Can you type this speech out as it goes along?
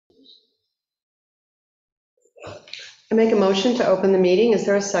I make a motion to open the meeting. Is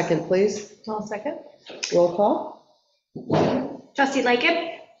there a second, please? I'll second. Roll call. Trustee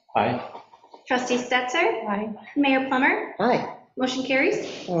Lightgib. Aye. Trustee Stetser. Aye. Mayor Plummer. Aye. Motion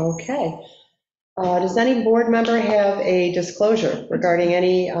carries. Okay. Does any board member have a disclosure regarding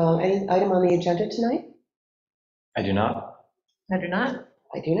any item on the agenda tonight? I do not. I do not.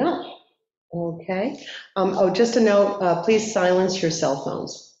 I do not. Okay. Just a note, please silence your cell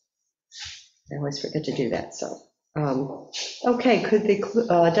phones. I always forget to do that, so. Okay, could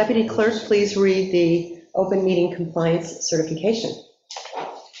the deputy clerk please read the open meeting compliance certification?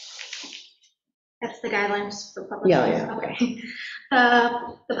 That's the guidelines for public. Yeah. Okay.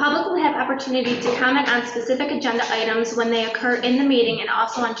 The public will have opportunity to comment on specific agenda items when they occur in the meeting and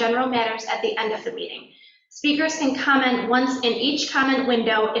also on general matters at the end of the meeting. Speakers can comment once in each comment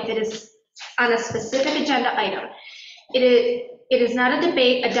window if it is on a specific agenda item. It is not a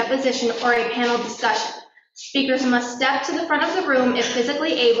debate, a deposition, or a panel discussion. Speakers must step to the front of the room if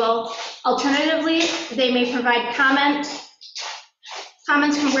physically able. Alternatively, they may provide comments from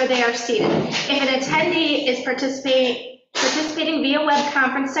where they are seated. If an attendee is participating via web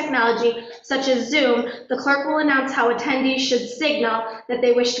conference technology, such as Zoom, the clerk will announce how attendees should signal that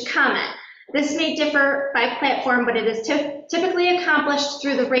they wish to comment. This may differ by platform, but it is typically accomplished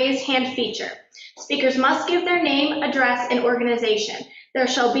through the raise hand feature. Speakers must give their name, address, and organization. There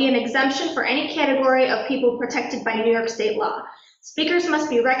shall be an exemption for any category of people protected by New York State law. Speakers must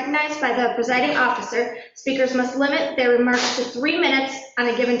be recognized by the presiding officer. Speakers must limit their remarks to 3 minutes on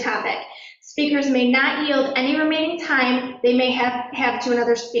a given topic. Speakers may not yield any remaining time they may have to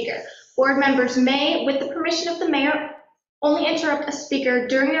another speaker. Board members may, with the permission of the mayor, only interrupt a speaker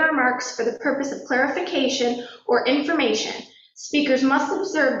during their remarks for the purpose of clarification or information. Speakers must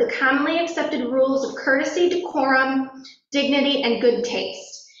observe the commonly accepted rules of courtesy, decorum, dignity, and good taste.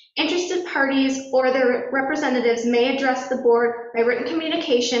 Interested parties or their representatives may address the board by written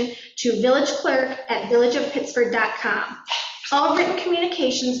communication to villageclerk@villageofpittsburgh.com. All written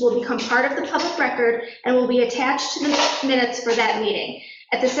communications will become part of the public record and will be attached to the minutes for that meeting.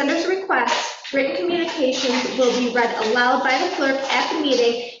 At the sender's request, written communications will be read aloud by the clerk at the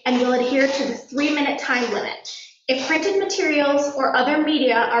meeting and will adhere to the 3-minute time limit. If printed materials or other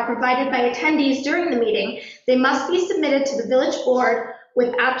media are provided by attendees during the meeting, they must be submitted to the village board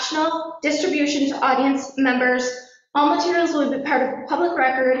with optional distribution to audience members. All materials will be part of the public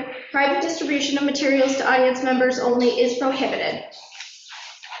record. Private distribution of materials to audience members only is prohibited.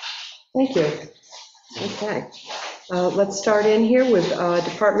 Thank you. Okay. Let's start in here with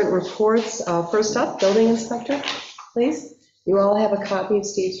department reports. First up, building inspector, please. You all have a copy of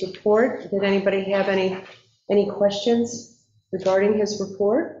Steve's report. Did anybody have any questions regarding his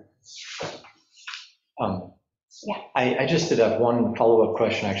report? Yeah. I just did have one follow-up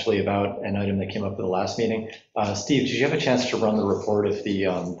question actually about an item that came up at the last meeting. Steve, did you have a chance to run the report of the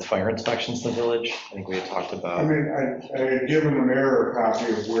fire inspections in the village? I think we had talked about. I mean, I had given the mayor a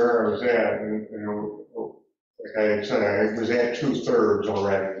copy of where I was at, and, you know, like I had said, I was at 2/3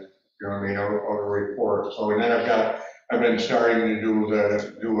 already, you know what I mean, of the report. So, and then I've been starting to do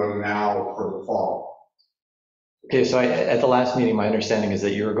them now for the fall. Okay, so at the last meeting, my understanding is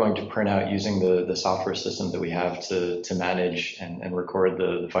that you were going to print out using the software system that we have to manage and record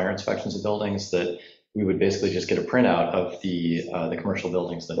the fire inspections of buildings, that we would basically just get a printout of the commercial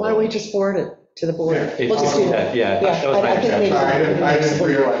buildings. Why don't we just forward it to the board? Yeah. We'll just do that. Yeah, that was my understanding. I didn't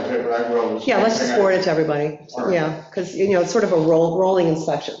realize it, but I will. Yeah, let's just forward it to everybody. Right. Yeah, because, you know, it's sort of a rolling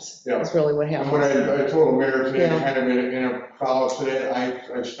inspections. Yeah. That's really what And happens. what I told the mayor today, Yeah. kind of in a follow-up today,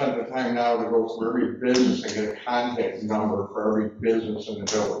 I've spent the time now to go through every business and get a contact number for every business in the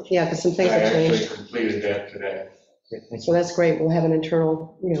village. Yeah, because some things I have changed. actually completed that today. So that's great. We'll have an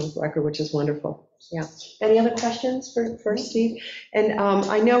internal, record, which is wonderful. Yeah. Any other questions for Steve? And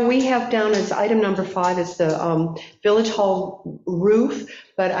I know we have down as item number 5 is the Village Hall roof,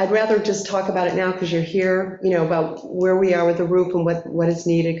 but I'd rather just talk about it now because you're here, about where we are with the roof and what is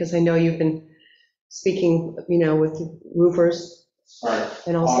needed, because I know you've been speaking, with roofers. All right.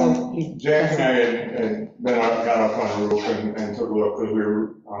 And also. Jack and I had got up on the roof and took a look because we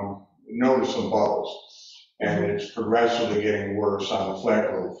were noticed some bubbles. And it's progressively getting worse on the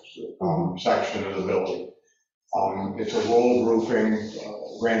flat roof section of the building. It's a rolled roofing,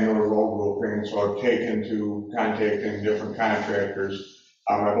 granular rolled roofing, so I've taken to contacting different contractors.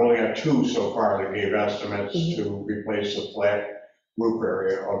 I've only got 2 so far that gave estimates to replace the flat roof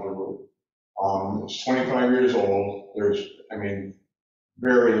area of the roof. It's 25 years old. There's,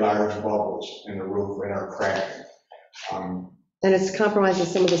 very large bubbles in the roof and are cracking. And it's compromising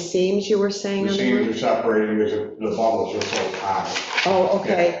some of the seams you were saying The on the seams roof? are separating because the bubbles are so high. Oh,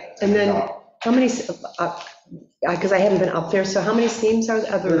 okay. And then How many, because I haven't been up there, so how many seams are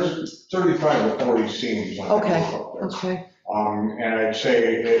there? There's 35 to 40 seams on the roof Okay, up there. okay, And I'd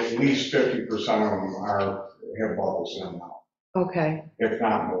say at least 50% of them have bubbles in them now, okay. if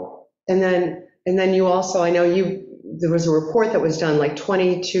not more. And then you also, I know there was a report that was done like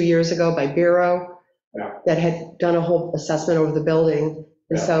 22 years ago by Bureau Yeah. that had done a whole assessment over the building.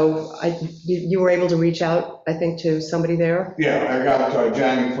 And Yeah. so you were able to reach out, I think, to somebody there? Yeah, I got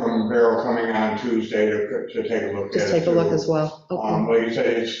Jen from Barrow coming on Tuesday to take a look at it. Just take a look too. as well. Okay. Like you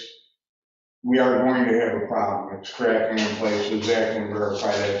said, we are going to have a problem. It's cracking in places. Zach can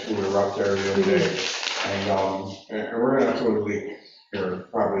verify that too. We were up there the other day. And we're going to have to do a leak here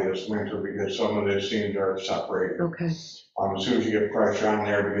probably this winter because some of the seams are separated. Okay, As soon as you get pressure on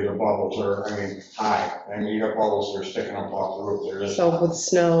there because the bubbles are, high. And you got bubbles that are sticking up off the roof. They're just, so with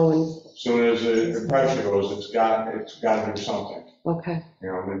snow and, as soon as the pressure goes, it's got to do something. okay.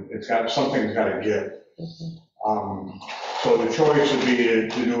 Something's got to give. Okay. So the choice would be to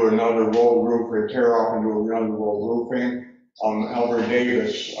do another roll roof or tear off and do another roll roofing. Albert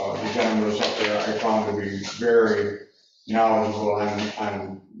Davis, the gentleman was up there, I found to be very knowledgeable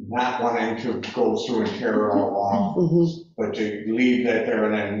on not wanting to go through and tear it all off, Mhm. but to leave that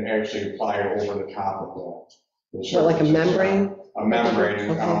there and then actually apply it over the top of the So like a surface. membrane? A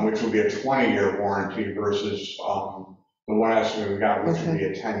membrane, Okay. which would be a 20-year warranty versus the one estimate we got, which would be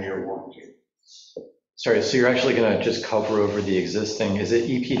a 10-year warranty. Sorry, so you're actually going to just cover over the existing, is it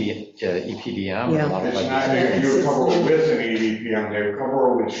EPDM? or Yeah. modified It's not, bitumen? you would cover it with an EDPM, they would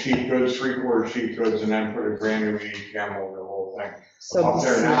cover it with sheet goods, 3/4 sheet goods, and then put a brand new EDPM over the whole thing. So Up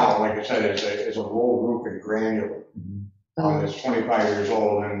there now, like I said, it's a roll roofing granular. It's 25 years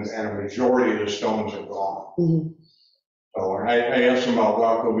old, and a majority of the stones are gone. Mhm. So and I asked him about,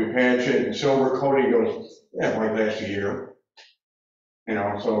 well, could we patch it and silver coat? He goes, yeah, it might last a year.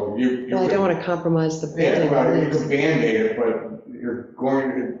 So you. Well, I don't want to compromise the Yeah, building. well, you can Band-Aid it, but you're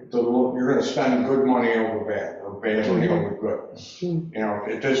going to spend good money over bad, or bad money over good.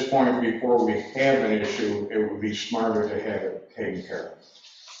 Mhm. At this point, before we have an issue, it would be smarter to have it taken care of.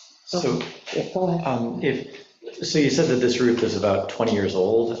 So Yeah, go ahead. So you said that this roof is about 20 years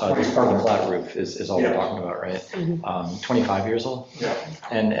old. This part of the flat roof is all we're Yeah. talking about, right? Mhm. 25 years old? Yeah.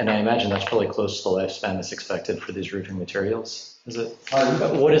 And I imagine that's probably close to the lifespan that's expected for these roofing materials, is it?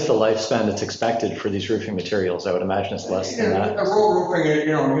 Pardon? What is the lifespan that's expected for these roofing materials? I would imagine it's less than Yeah, that. a roll roofing,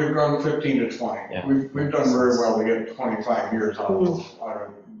 you've gone 15 to 20. Yeah. We've done very well to get 25 years out of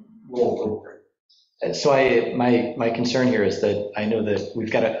roll roofing. So my concern here is that I know that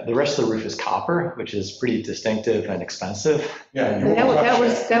we've got the rest of the roof is copper, which is pretty distinctive and expensive. Yeah. you And that won't touch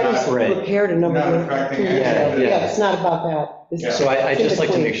was it. Right. repaired a number Not of affecting years ago. anything. Yeah, it's not about that. It's- Yeah. So I'd just like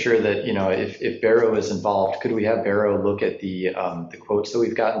to between. make sure that, if Barrow is involved, could we have Barrow look at the quotes that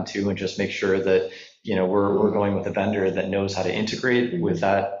we've gotten to and just make sure that, we're going with a vendor that knows how to integrate with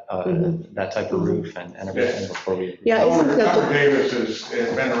that that type of roof and everything before we. Yeah, isn't Albert that, Davis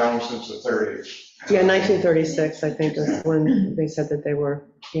has been around since the 30s. yeah, 1936, I think, is when they said that they were,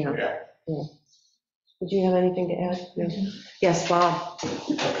 yeah. Yeah. Did you have anything to add? No? Yes, Bob.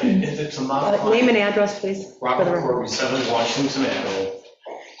 Okay, if it's a Name modified, and address, please. for Robert the record. Corby, 7 Washington Avenue.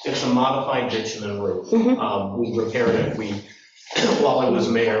 It's a modified bitumen roof. Mhm. We repaired it. While I was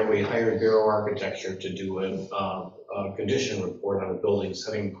mayor, we hired Bureau Architecture to do a condition report on the building,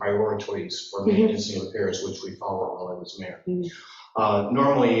 setting priorities for maintenance and repairs, which we followed while I was mayor.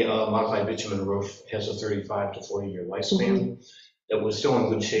 Normally, a modified bitumen roof has a 35 to 40-year lifespan. It was still in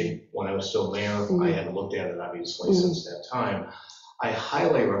good shape when I was still mayor. I hadn't looked at it, obviously, since that time. I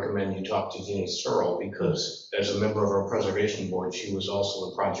highly recommend you talk to Denise Searle, because as a member of our preservation board, she was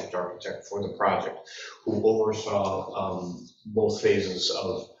also the project architect for the project, who oversaw both phases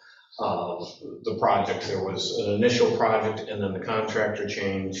of the project. There was an initial project, and then the contractor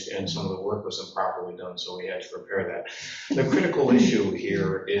changed, and some of the work was improperly done, so we had to repair that. The critical issue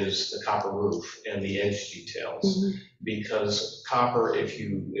here is the copper roof and the edge details, because copper, if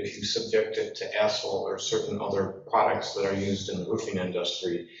you subject it to asphalt or certain other products that are used in the roofing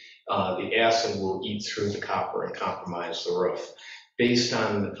industry, the acid will eat through the copper and compromise the roof. Based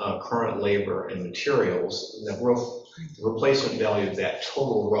on current labor and materials, the replacement value of that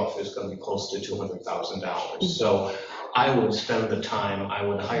total roof is going to be close to $200,000. So I would spend the time, I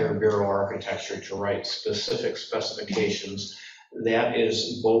would hire Bureau Architecture to write specific specifications. That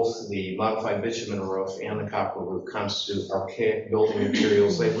is both the modified bitumen roof and the copper roof constitute archaic building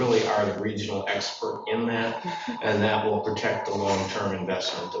materials. They really are the regional expert in that, and that will protect the long-term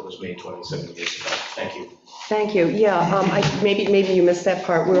investment that was made 27 years ago. Thank you. Thank you. Yeah, maybe you missed that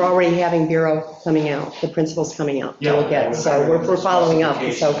part. We're already having Bureau coming out, the principal's coming out to look at it. So we're following up.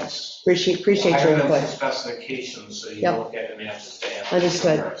 So appreciate your input. Specifications, so you Yep. look at an answer to answer.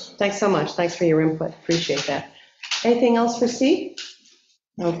 Understood. comparison. Thanks so much. Thanks for your input. Appreciate that. Anything else for Steve?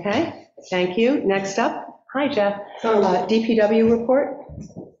 Okay, thank you. Next up, hi, Jeff. DPW report.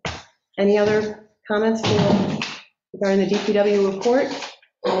 Any other comments regarding the DPW report?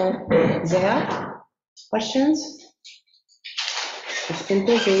 Zach, questions? It's been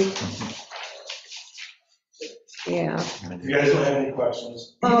busy. Yeah. If you guys don't have any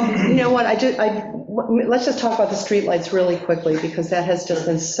questions. You know what, let's just talk about the streetlights really quickly, because that has just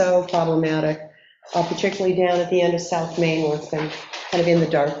been so problematic, particularly down at the end of South Main, where it's been kind of in the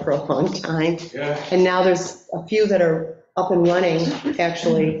dark for a long time. Yeah. And now there's a few that are up and running,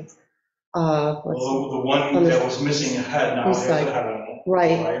 actually. Well, the one that was missing a head now, East there's side. a head on the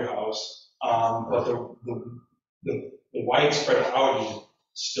Right, firehouse. But the widespread outage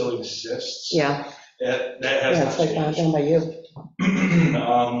still exists. yeah, That has yeah, not it's like changed. down by you.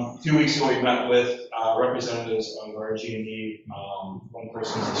 A few weeks ago, we met with representatives of our G&E. One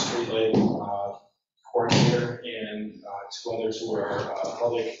person's a streetlight coordinator, and two others who are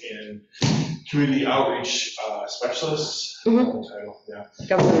public and community outreach specialists. Mhm. Title, yeah.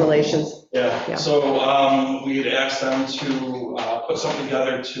 Government relations. Yeah. Yeah, so we had asked them to put something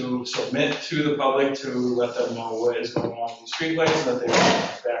together to submit to the public to let them know what is going on with the streetlights, that they are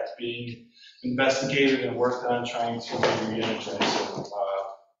in fact being investigated and worked on, trying to re-energize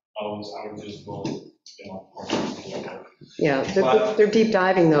all those outages will, Yeah, they're deep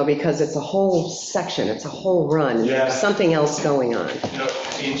diving though, because it's a whole section, it's a whole run. Yeah. There's something else going on.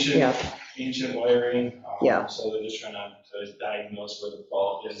 Ancient Yeah, wiring. Yeah. So they're just trying to diagnose where the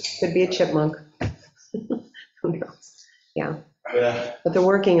fault is. could be a chipmunk. Who knows? Yeah, Yeah. but they're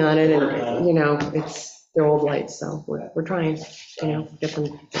working on it, Working on it. and, you know, they're old lights, so we're trying, get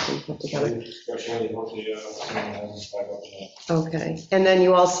them put together. Especially hopefully, someone has back up in it. Okay, and then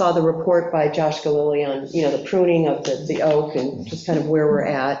you all saw the report by Josh Galili on, the pruning of the oak and just kind of where we're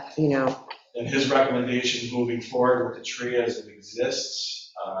at, And his recommendation moving forward with the tree as it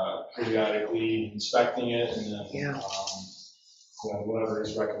exists, periodically inspecting it, and then, Yeah. whatever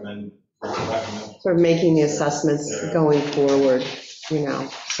is recommended. sort of making the assessments going forward,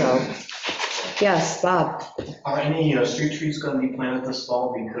 so, yes, Bob. Are any street trees going to be planted this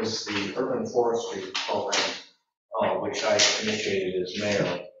fall? Because the urban forestry program, which I initiated as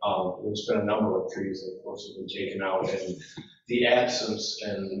mayor, there's been a number of trees that of course have been taken out, and the absence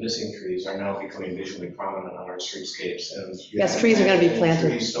and the missing trees are now becoming visually prominent on our streetscapes. And Yes, trees are gonna be planted.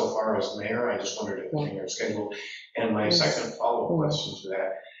 Trees so far as mayor, I just wondered if in your schedule. And my second follow-up question to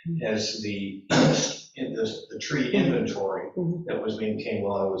that is the tree inventory Mhm. that was maintained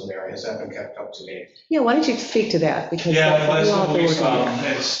while I was mayor, has that been kept up to date? Yeah, why don't you speak to that? Because Yeah, the you last all have couple to weeks, work on it.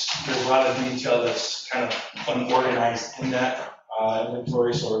 there's a lot of detail that's kind of unorganized in that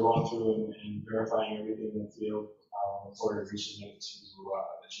inventory, so we're going through and verifying everything in the field before we resubmit it to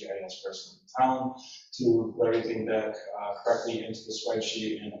the GIS person in town to put everything back correctly into the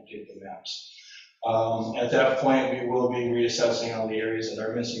spreadsheet and update the maps. At that point, we will be reassessing all the areas that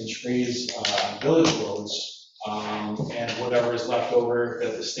are missing trees on village roads, and whatever is left over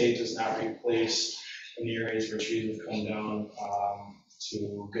that the state does not replace in the areas where trees have come down,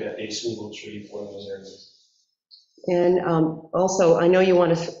 to get a suitable tree for those areas. And also, I know you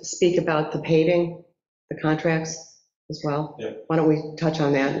want to speak about the paving, the contracts as well. Yeah. Why don't we touch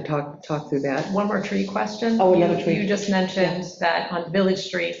on that and talk through that? One more tree question. Oh, another tree. You just mentioned that on village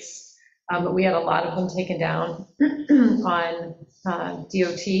streets, we had a lot of them taken down on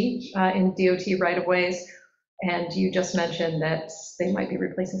DOT, in DOT right-of-ways, and you just mentioned that they might be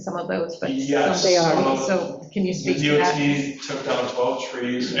replacing some of those, but Yes. They are. So can you The speak to that? DOT took down 12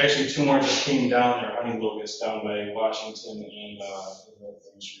 trees, actually 2 more just came down, they're hunting locusts down by Washington and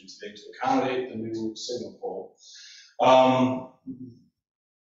the street today to accommodate the new signal pole.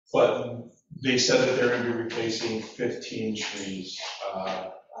 But they said that they're going to be replacing 15 trees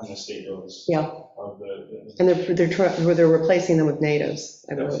on the state roads. Yeah. Of the And they're replacing them with natives,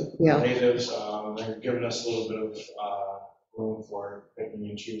 I believe. Yeah, natives, they're giving us a little bit of room for picking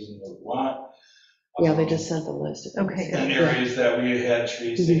and choosing what we want. yeah, they just sent the list. Okay, good. And areas that we had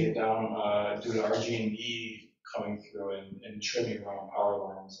trees taken down due to RG&E coming through and trimming around power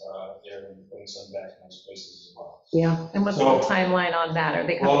lines, they're putting some back in those places as well. Yeah, And what's the So- timeline on that? Are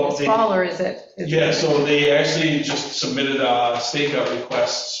they Well, coming this they- fall, or is it? Yeah, so they actually just submitted stakeout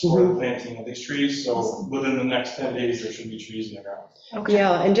requests for the planting of these trees, so within the next 10 days, there should be trees in the ground. Okay.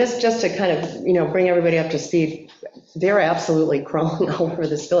 yeah, and just to kind of, bring everybody up to speed, they're absolutely crawling all over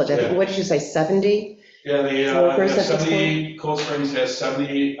this village. I think, Yeah. what did you say, 70 Yeah, the Workers at this 70, Cold Springs has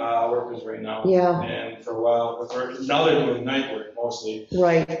 70 workers right now. Yeah. And for a while, now they're doing night work mostly.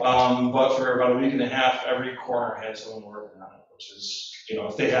 Right, But for about a week and a half, every corner had someone working on it, which is,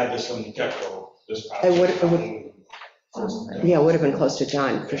 if they had this from the get-go, this project. yeah, it would have been close to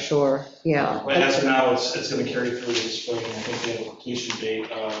done, for sure, yeah. But as for now, it's going to carry through the spring. I think we have a completion date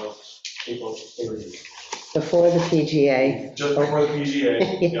of April 30th. Before the PGA. Just before the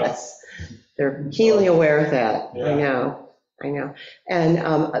PGA. Yep. Yes, they're keenly aware of that, Yeah. I know. And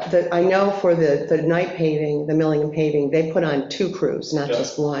I know for the night paving, the milling and paving, they put on 2 crews, not Yeah.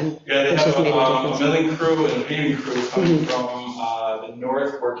 just one. Yeah, they Which have has made a a difference. milling crew and a paving crew coming from the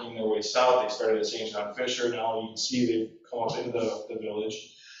north, working their way south. They started at St. John Fisher. Now you can see they've come up into the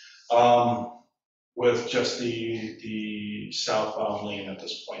village with just the southbound lane at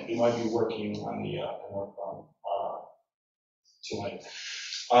this point. They might be working on the northbound tonight.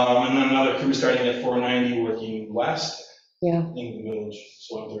 And then another crew starting at 490 working west Yeah, in the village,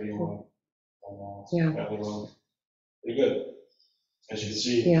 so 131. Yeah. Valley Road. Pretty good. As you can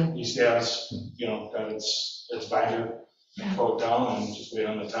see, Yeah. East Ave, got its binder coat down and just wait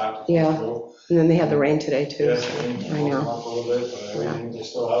on the top. to Yeah. go. and then they had the rain today, too. Yes, I know. a little bit, but everything, they're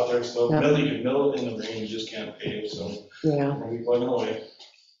still out there, still Yeah. milling, you can mill in the rain, you just can't pave, so Yeah, we'll be plugging away.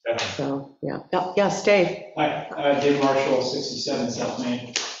 Yeah. so, yeah. Yes, Dave? Hi, Dave Marshall, 67 South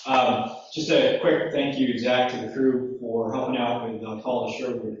Main. Just a quick thank you, Zach, to the crew for helping out with Paula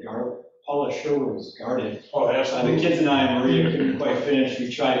Sherwood's garden. Oh, The absolutely. kids and I and Maria couldn't quite finish. We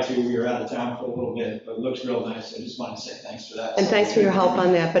tried to. We were out of town for a little bit, but it looks real nice. I just want to say thanks for that. And thanks for your help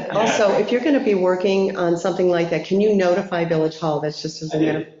on that. But also, if you're going to be working on something like that, can you notify Village Hall? That's just as a I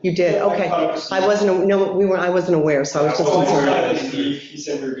did. matter. You did, okay. I wasn't aware, so I was just Oh, I concerned. talked to Steve. He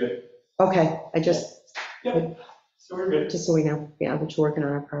said we were good. Okay, So we're good. just so we know, yeah, that you're working on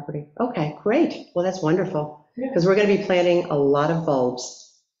our property. Okay, great. Well, that's wonderful. Yeah. Because we're going to be planting a lot of bulbs,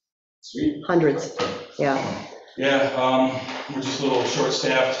 Sweet. hundreds, yeah. Yeah, we're just a little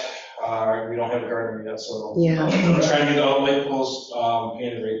short-staffed. We don't have a gardener yet, so. Yeah. We're trying to get all the light poles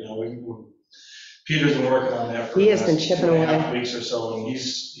painted right now. Peter's been working on that for He the has been last chipping 2.5 away. weeks or so, and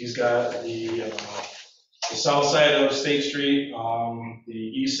he's got the south side of State Street, the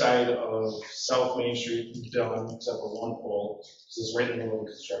east side of South Main Street done, except for one pole. This is right in the middle of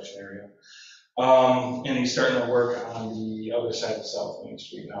the construction area. And he's starting to work on the other side of South Main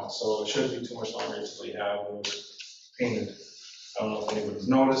Street now, so it shouldn't be too much longer until we have those painted. I don't know if anybody's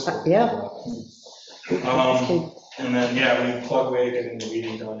noticed. but- Yeah. And then, we plug away, getting the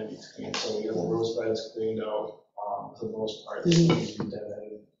weeding done in between, so we have the rose beds cleaned out, for the most part. It's gonna be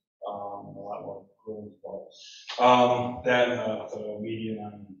dead-ended, a lot more room, but, that and the median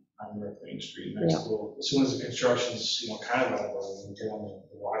on North Main Street next to, as soon as the construction's, kind of out of the way, we get on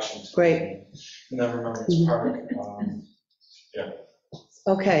the Washington. Great. And then Remembrance Park,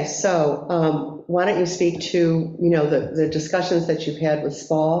 Okay, so why don't you speak to, the discussions that you've had with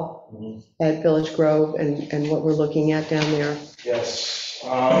Spall at Village Grove and what we're looking at down there? Yes,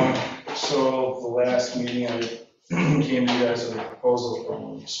 so the last meeting, I came to you guys with a proposal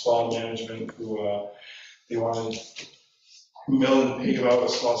from Spall Management, who, they wanted mill and pave out a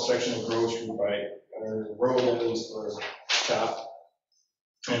small section of Grove Street by, or road at least, or stop,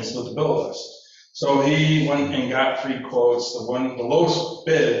 and split the bill with us. So he went and got 3 quotes. The lowest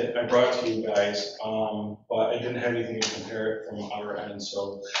bid I brought to you guys, but I didn't have anything to compare it from our end.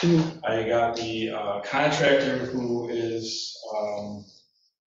 So I got the contractor who is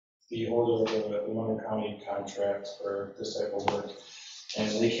the holder of the Monroe County contract for this type of work. And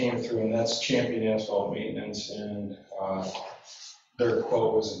they came through, and that's Champion Asphalt Maintenance, and their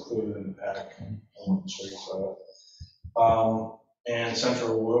quote was included in the pack. I'm sure you saw it. And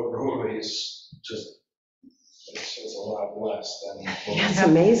Central Roadways, it's a lot less than. That's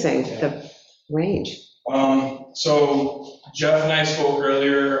amazing, the range. So Jeff and I spoke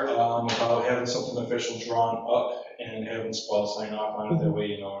earlier about having something official drawn up and having Spall sign off on it. That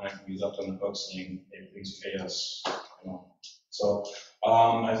way, we're not going to be left on the hook saying, hey, please pay us. So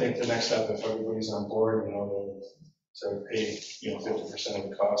I think the next step, if everybody's on board, to pay 50% of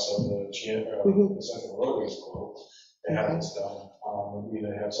the cost of the Central Roadways quote, to have this done, would be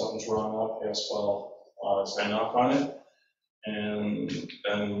to have something drawn up, have Spall sign off on it, and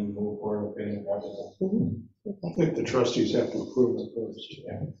then move forward with getting the project. I think the trustees have to approve it first.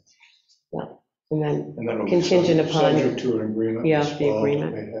 And then, And then it'll be Contingent upon- subject to an agreement. Yeah, with the Spall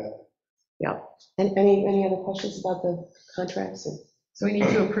agreement. to pay that. and any other questions about the contracts? So we need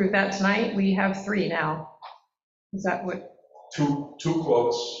to approve that tonight. We have 3 now. Is that what, Two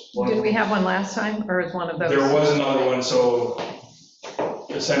quotes. did we have one last time, or is one of those? There was another one, so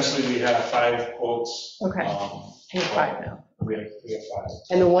essentially, we have 5 quotes. Okay, you have 5 now. We have 5.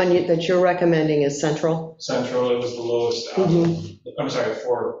 And the one that you're recommending is Central? Central, it was the lowest, Mhm. I'm sorry,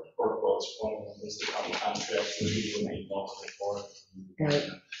 4 quotes. One of them is the county contract, which we would need multiple for. Right.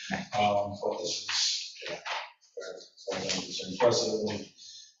 But this is, yeah, so I'm concerned. Plus,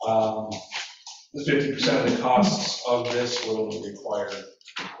 the 50% of the costs of this will require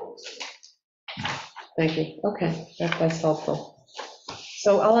quotes. Thank you. Okay, that's helpful.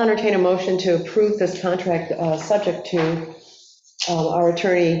 So I'll entertain a motion to approve this contract, subject to our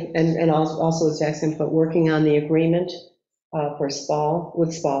attorney and also Zach's input, working on the agreement for SPAL,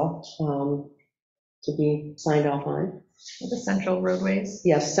 with SPAL, to be signed off on. The Central Roadways.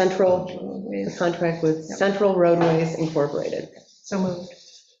 Yes, Central, the Roadways. contract with Yep. Central Roadways Incorporated. So moved.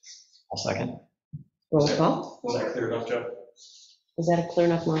 I'll second. Roll call. Was that clear enough, Jeff? Is that a clear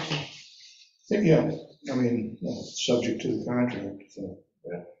enough motion? Yeah, I mean, subject to the contract, so.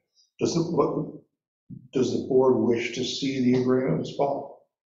 Yeah. Does the board wish to see the agreement with Paul?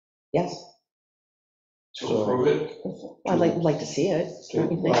 Yes, To So- approve it? I'd like to see it.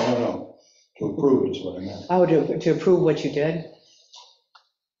 Don't you think? No, to approve is what I meant. Oh, to approve what you did?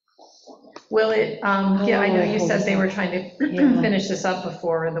 Will it, yeah, I know you Oh, said they were trying to Yeah. finish this up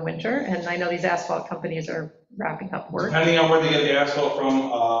before the winter, and I know these asphalt companies are wrapping up work. Depending on where they get the asphalt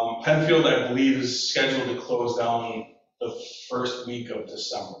from, Penfield, I believe, is scheduled to close down the first week of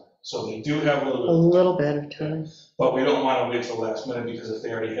December. So they do have a A little bit, little bit of time. but we don't want to wait till the last minute, because if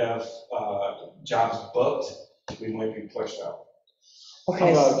they already have jobs booked, we might be pushed out. How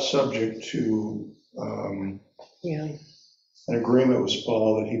Okay, about subject to yeah, an agreement with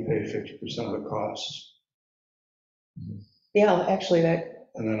Paul that he pay 50% of the costs? yeah, actually, that,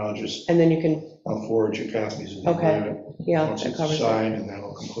 And then and then you can, I'll forward you copies of the Okay. agreement. yeah, Once that it's covers it. signed, and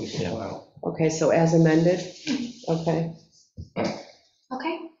that'll complete the Yeah. file. Okay, so as amended, okay.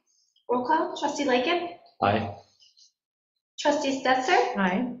 Okay, roll call, trustee Lightgev, Aye. trustee Stetser,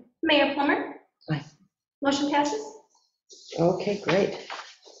 Aye. Mayor Plummer. Aye. Motion passes. Okay, great.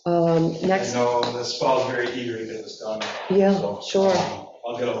 I Next, know the SPA is very eager to get this done. Yeah, so, sure.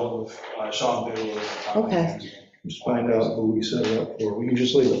 I'll get a hold of Sean Bill. Okay. Just find out who we set it up for. We can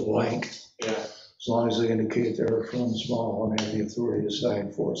just leave it blank, Yeah. as long as they indicate they're from Small and have the authority to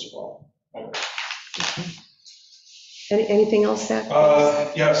sign for Small. anything else, Zach?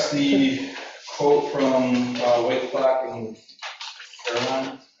 Yes, the quote from White Clock and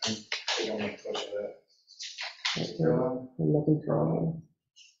Caroline. I think I'm going to push that. Caroline, I'm looking for all.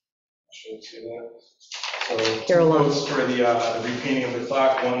 I should see that. So, Caroline. quotes for the repainting of the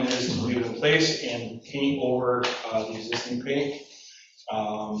clock. One is to leave it in place and paint over the existing paint.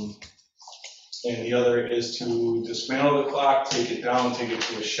 And the other is to dismantle the clock, take it down, take it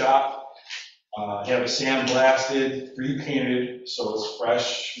to a shop, have it sandblasted, repainted, so it's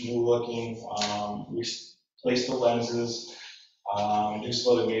fresh, new looking, replace the lenses, do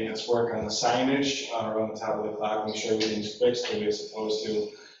some other maintenance work on the signage around the top of the clock, make sure everything's fixed the way it's supposed to,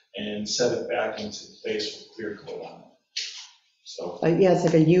 and set it back into place with clear coat on it. So. Yeah, it's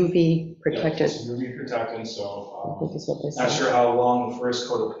like a UV Yeah, protectant, it's UV protectant, so, I think is what they not said. sure how long the first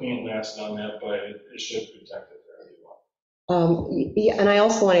coat of paint lasts on that, but it should protect it fairly well. Yeah, and I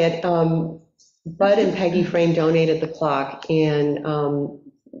also want to add, Bud and Peggy Frame donated the clock, and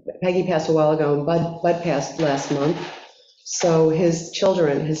Peggy passed a while ago, and Bud passed last month. So his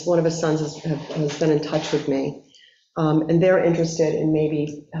children, one of his sons has been in touch with me, and they're interested in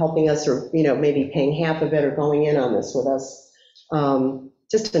maybe helping us, or, maybe paying half of it or going in on this with us,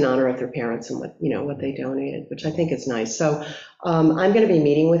 just in honor of their parents and what they donated, which I think is nice. So I'm going to be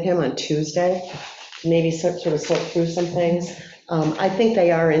meeting with him on Tuesday, maybe sort of sort through some things. I think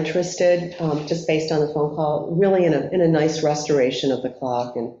they are interested, just based on the phone call, really in a nice restoration of the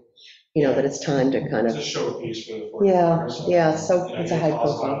clock, and, that it's time to kind It's of, a showpiece for the. Yeah, workers, yeah, so you know, it's a you high get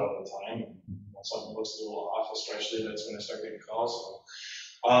calls profile. about it all the time. When something looks a little off, especially, that's when I start getting calls,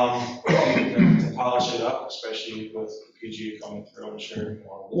 so. To polish it up, especially with PG coming through, I'm sure.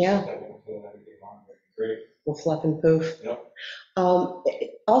 Yeah. Everything on, great. will fluff and poof. Yep.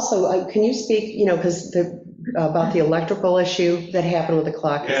 Also, can you speak, because about the electrical issue that happened with the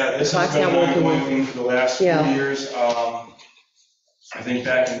clock? Yeah, this The has clock's been not an working. ongoing thing for the last few Yeah. years. I think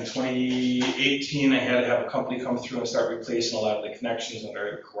back in 2018, I had to have a company come through and start replacing a lot of the connections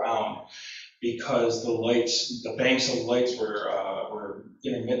underground because the banks of lights were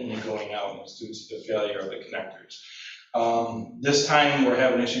intermittently going out, and it was due to the failure of the connectors. This time, we're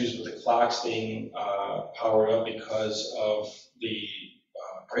having issues with the clock staying powered up because of the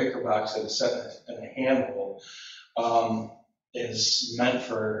breaker box that is set in a handle. is meant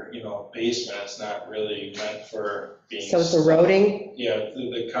for, basement, it's not really meant for being. So it's eroding? Yeah,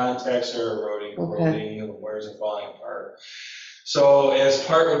 the contacts are eroding, Okay. the wires are falling apart. So as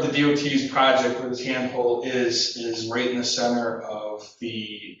part of the DOT's project where this handhold is right in the center of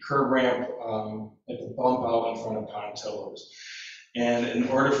the curb ramp at the bump out in front of Pontillos. And in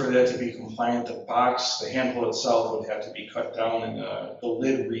order for that to be compliant, the handhold itself would have to be cut down and the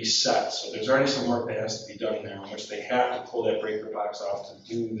lid reset. So there's already some work that has to be done there in which they have to pull that breaker box off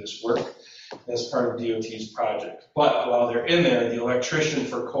to do this work as part of DOT's project. But while they're in there, the electrician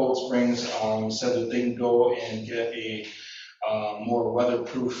for Cold Springs said that they can go and get a more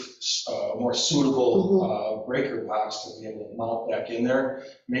weatherproof, more suitable breaker box to be able to mount back in there,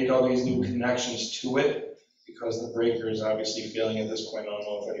 make all these new connections to it, because the breaker is obviously failing at this point. I don't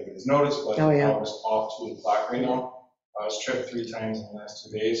know if anybody's noticed, but Oh, yeah. the power's off 2 o'clock right now. I was tripped 3 times in the last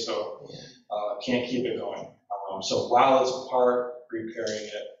 2 days, so can't keep it going. So while it's apart, repairing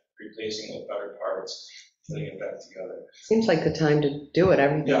it, replacing with better parts, putting it back together. Seems like the time to do it,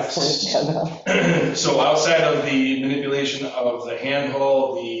 everything's Yes. going together. So outside of the manipulation of the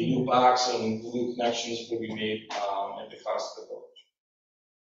handhold, the new box and new connections will be made at the cost of the village.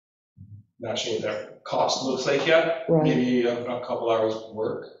 Not sure what that cost looks like yet, Right. maybe a couple hours of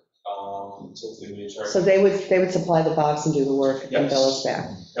work. So they charge. So they would supply the box and do the work and Yes. bill us back?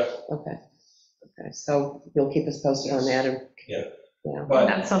 Yep. Okay. Okay, so you'll keep us posted on that? Yeah. Yeah. But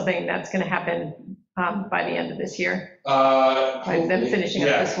That's something that's going to happen by the end of this year, by them finishing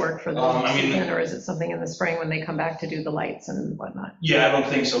up this work for the I mean- season, or is it something in the spring when they come back to do the lights and whatnot? Yeah, I don't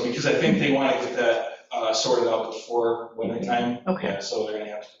think so, because I think they want to get that sorted out before winter time. Okay. Yeah, so they're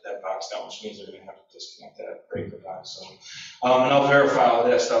gonna have to put that box down, which means they're gonna have to disconnect that breaker box, so. And I'll verify all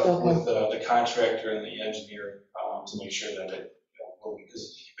that stuff Okay. with the contractor and the engineer to make sure that it,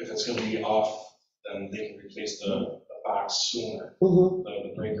 because if it's gonna be off, then they can replace the box sooner, Mhm.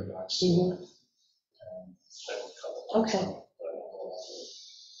 the breaker box sooner. That would cover it. Okay. So,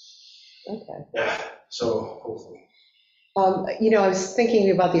 Okay. Yeah, so hopefully. I was thinking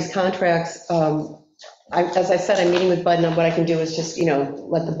about these contracts. As I said, I'm meeting with Bud, and what I can do is just,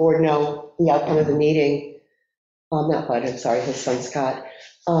 let the board know the outcome of the meeting. Not Bud, I'm sorry, his son Scott.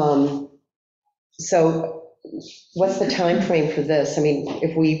 So what's the time frame for this? I mean,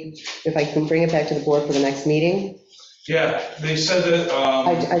 if I can bring it back to the board for the next meeting, Yeah, they said that.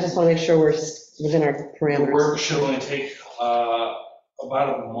 I just want to make sure we're within our The parameters. work should only take about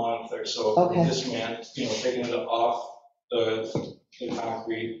a month or so. Okay. This man, taking it off the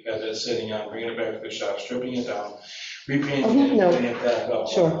concrete as it's sitting on, bringing it back to the shop, stripping it down, repainting it, No. putting it back up.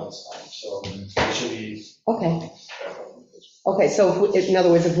 Sure. So it should be. Okay. back up. Okay, so in other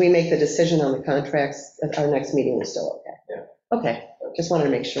words, if we make the decision on the contracts at our next meeting, we're still okay? Yeah. Okay, just wanted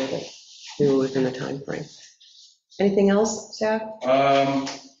to make sure that we were within the time frame. Anything else, Jack? Yeah,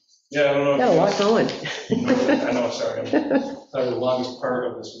 I don't know. if Got a you lot guys- going. No, I know, sorry. Probably the longest part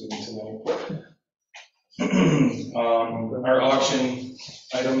of this meeting tonight. Our auction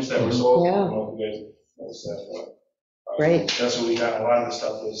items that were sold. I don't know if you guys noticed that, but. Great. That's what we got. A lot of the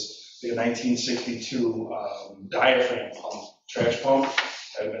stuff was the 1962 diaphragm pump, trash pump,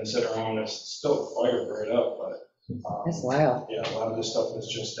 that had been sitting around, it's still fired right up, but. That's wild. Yeah, a lot of this stuff is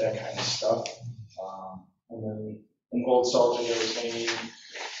just that kind of stuff. And then an old Salter that was hanging,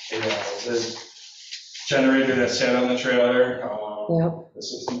 the generator that sat on the trailer, Yep. the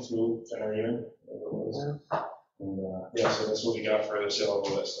 62 generator, whatever it was. And, yeah, so that's what we got for the sale of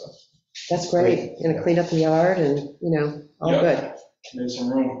all that stuff. That's great. Gonna clean up the yard and, all Yeah. good. Made some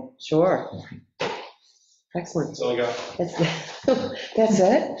room. Sure. Excellent. That's all I got That's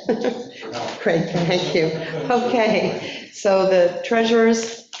it? for now. Great, thank you. Okay, so the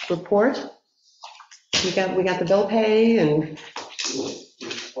treasurer's report. We got the bill pay and any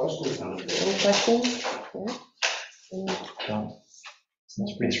questions? Yeah.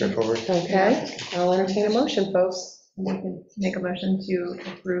 It's pretty straightforward. Okay, I'll entertain a motion, folks. Make a motion to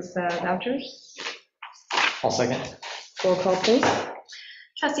approve the vouchers? I'll second. Roll call, please.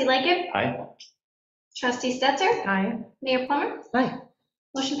 Trustee Lightkit, Aye. trustee Stetser, Aye. Mayor Plummer. Aye.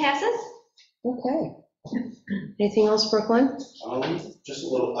 Motion passes. Okay. Anything else, Brooklyn? Just a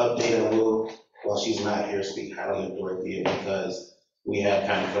little update, while she's not here, speak highly of Dorothea, because we have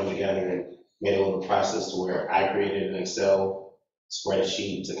kind of come together and made a little process to where I created an Excel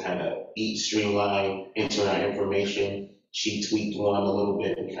spreadsheet to kind of each streamline, enter our information. She tweaked one a little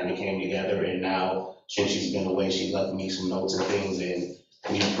bit, we kind of came together, and now, since she's been away, she left me some notes and things, and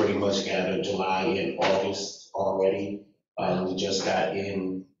we pretty much gathered July and August already. We just got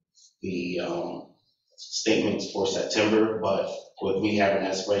in the statements for September, but with me having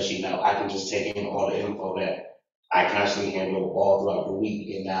that spreadsheet now, I can just take in all the info that I constantly handle all throughout the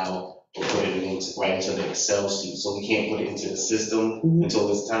week, and now we're putting it right into the Excel sheet, so we can't put it into the system until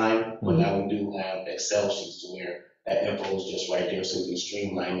it's time, but now we do have Excel sheets to where that info is just right there, so we can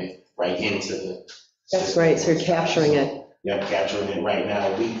streamline it right into the. That's great, so you're capturing it. Yep, capturing it right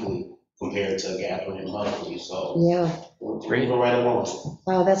now weekly compared to gathering it monthly, so. Yeah, We're moving right along.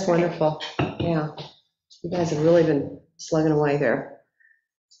 wow, that's wonderful. Yeah, you guys have really been slugging away there.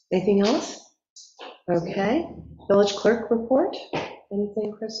 Anything else? Okay, village clerk report?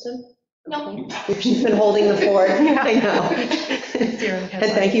 Anything, Kristen? No. She's been holding the fort, I know.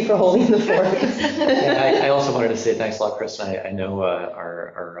 And thank you for holding the fort. And I also wanted to say thanks a lot, Kristen. I know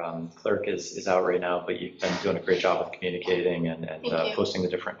our clerk is out right now, but you've been doing a great job of communicating and Thank you. posting the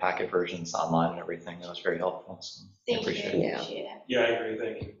different packet versions online and everything. That was very helpful. So I Thank you, appreciate it. Yeah. appreciate it. Yeah, I agree,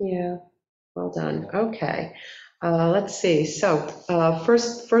 thank you. Yeah, well done, okay. Let's see, so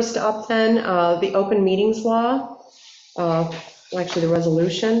first up then, the open meetings law, actually the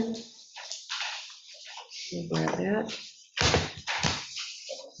resolution. Let me grab that.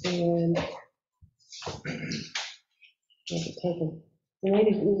 And where's it taken?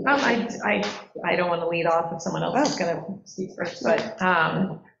 I don't want to lead off if someone else is going to speak first, but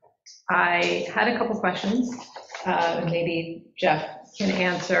I had a couple questions. Maybe Jeff can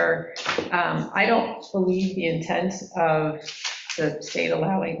answer. I don't believe the intent of the state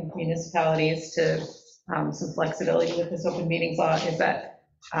allowing municipalities to some flexibility with this open meetings law is that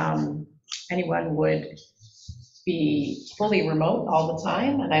anyone would be fully remote all the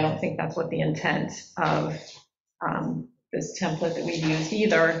time, and I don't think that's what the intent of this template that we've used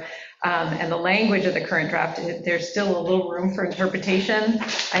either. And the language of the current draft, there's still a little room for interpretation.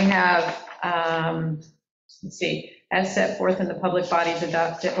 I have, let's see, as set forth in the public bodies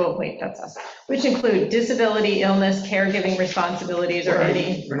adopted, oh wait, that's us, which include disability, illness, caregiving responsibilities, or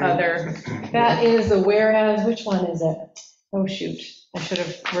any other. That is the whereas, which one is it? Oh, shoot, I should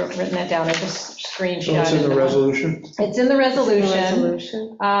have written that down, I just screenshotted. So it's in the resolution? It's in the resolution.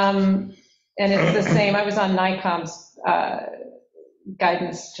 Resolution. And it's the same, I was on NICOM's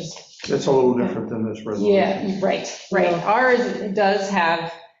guidance, just. That's a little different than this resolution. Yeah, right. Yeah. Ours does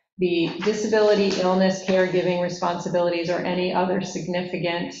have the disability, illness, caregiving responsibilities, or any other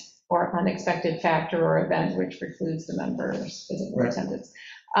significant or unexpected factor or event which precludes the member's physical Right. attendance.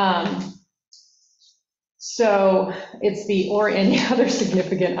 So it's the or any other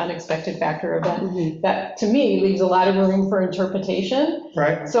significant unexpected factor or event that, to me, leaves a lot of room for interpretation.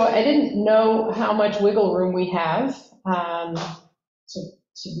 Right. So I didn't know how much wiggle room we have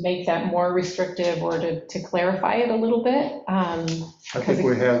to make that more restrictive or to clarify it a little bit. I think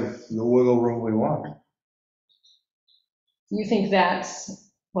we have the wiggle room we want. You think that's,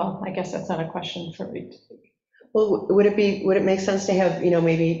 well, I guess that's not a question for me. Well, would it make sense to have,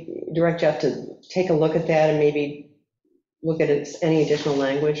 maybe direct Jeff to take a look at that and maybe look at any additional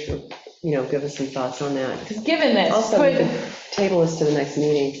language or, give us some thoughts on that? Because given this, Also, we could table this to the next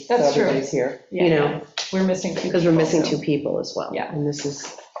meeting. That's so true. everybody's here, we're missing two. because we're missing people, two people as well. Yeah. And this is,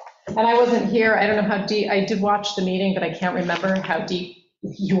 And I wasn't here, I don't know how deep, I did watch the meeting, but I can't remember how deep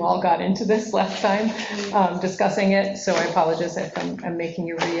you all got into this last time, discussing it, so I apologize if I'm making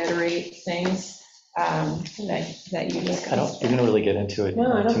you reiterate things that you discussed. We didn't really get into it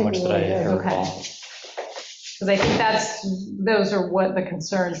No, I don't too think much we that I really did. recall. Because I think those are what the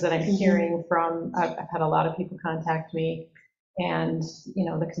concerns that I'm hearing from, I've had a lot of people contact me, and,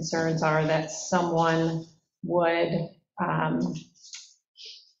 the concerns are that someone would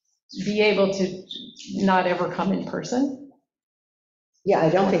be able to not ever come in person. yeah, I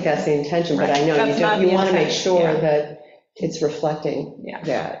don't think that's the intention, but I know Right. That's not you the want to make intent, sure yeah. that it's reflecting Yeah.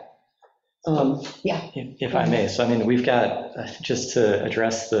 that. Yeah. If I may, so I mean, we've got, just to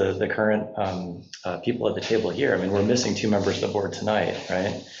address the current people at the table here, I mean, we're missing 2 members of the board tonight,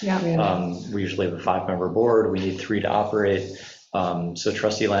 right? Yeah. We usually have a 5-member board, we need 3 to operate. So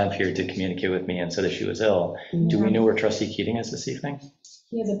trustee Lampier did communicate with me and said that she was ill. Do we know where trustee Keating is this evening?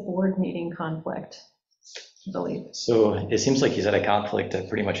 He has a board meeting conflict, I believe. So it seems like he's had a conflict at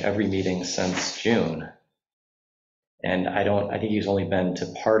pretty much every meeting since June. And I think he's only been to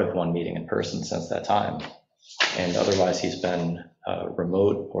part of one meeting in person since that time. And otherwise he's been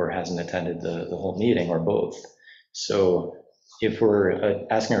remote or hasn't attended the whole meeting or both. So if we're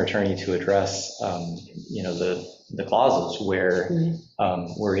asking our attorney to address, the clauses where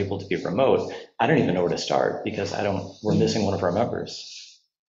we're able to be remote, I don't even know where to start because we're missing one of our members.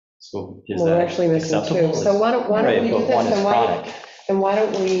 So is Well, we're that actually missing acceptable? 2. So why don't Right, we do but this? one is And chronic. why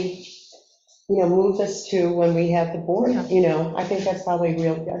don't we, move this to when we have the board? I think that's probably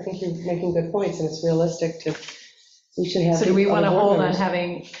real. I think you're making good points, and it's realistic we should have. So do we want to other board hold on members.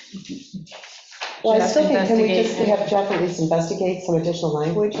 having Well, I Jeff still think, can we just investigate. have Jeff at least investigate some additional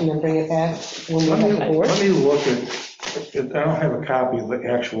language and then bring it back when we have the board? Let me look at, I don't have a copy of the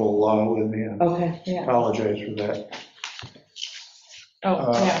actual law with me, and Okay, Yeah. apologize for that.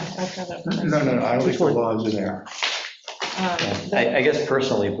 Oh, yeah, I've got it. No, I don't think the law's in there. I guess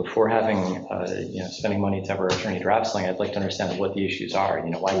personally, before having, spending money to have our attorney draft something, I'd like to understand what the issues are.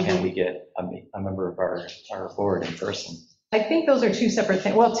 Why can't we get a member of our board in person? I think those are two separate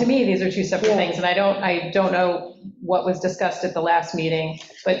things. Well, to me, these are two separate Yeah. things, and I don't know what was discussed at the last meeting,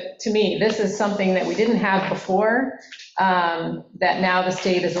 but to me, this is something that we didn't have before, that now the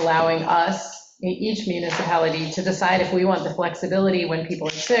state is allowing us, each municipality, to decide if we want the flexibility when people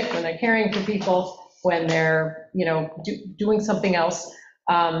are sick, when they're caring for people, when they're, doing something else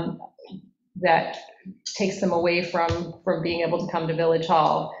that takes them away from being able to come to Village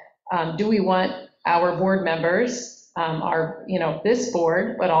Hall. Do we want our board members, this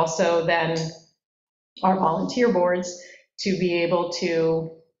board, but also then our volunteer boards, to be able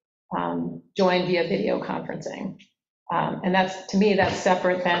to join via video conferencing? And to me, that's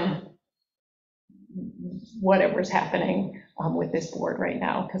separate than whatever's happening with this board right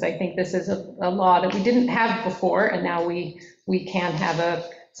now, because I think this is a law that we didn't have before, and now we can have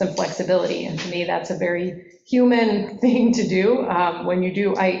some flexibility. And to me, that's a very human thing to do. When you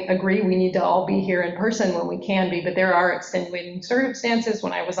do, I agree, we need to all be here in person when we can be, but there are extenuating circumstances.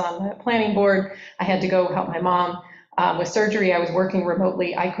 When I was on the planning board, I had to go help my mom with surgery. I was working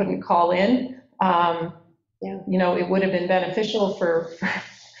remotely. I couldn't call in. It would have been beneficial for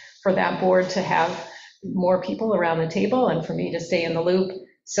that board to have more people around the table and for me to stay in the loop.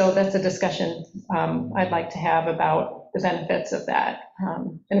 So that's a discussion I'd like to have about the benefits of that.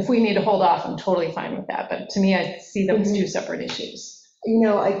 And if we need to hold off, I'm totally fine with that. But to me, I see them as two separate issues.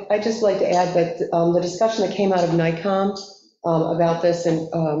 I'd just like to add that the discussion that came out of NICOM about this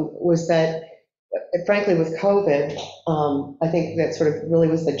was that, frankly, with COVID, I think that sort of really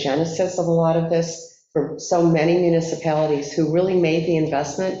was the genesis of a lot of this for so many municipalities who really made the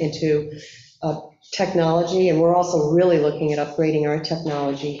investment into technology, and we're also really looking at upgrading our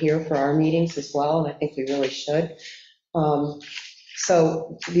technology here for our meetings as well, and I think we really should.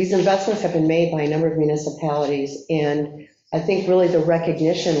 So these investments have been made by a number of municipalities, and I think really the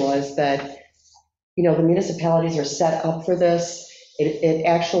recognition was that, the municipalities are set up for this. It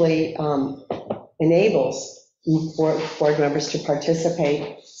actually enables board members to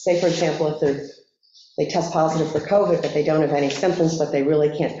participate. Say, for example, if they test positive for COVID, but they don't have any symptoms, but they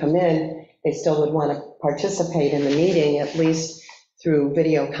really can't come in, they still would want to participate in the meeting, at least through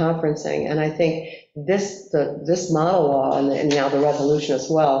video conferencing. And I think this model law, and now the resolution as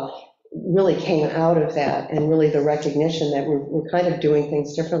well, really came out of that, and really the recognition that we're kind of doing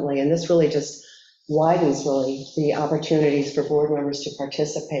things differently. And this really just widens really the opportunities for board members to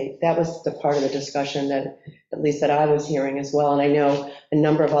participate. That was the part of the discussion that, at least that I was hearing as well. And I know a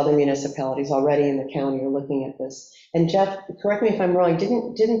number of other municipalities already in the county are looking at this. And Jeff, correct me if I'm wrong,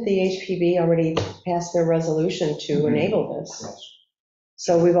 didn't the HPB already pass their resolution to enable this?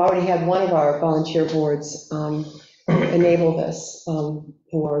 So we've already had one of our volunteer boards enable this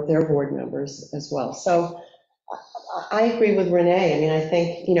for their board members as well. So I agree with Renee. I mean, I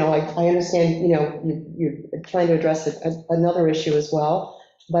think, I understand, you're trying to address another issue as well,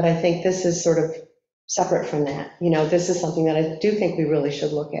 but I think this is sort of separate from that. This is something that I do think we really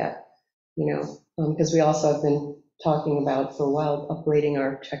should look at, because we also have been talking about for a while upgrading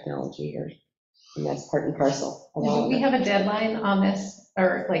our technology here, and that's part and parcel of all of We it. have a deadline on this,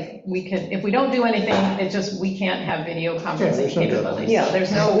 or we could, if we don't do anything, we can't have video conferencing there's no capabilities. deadline. So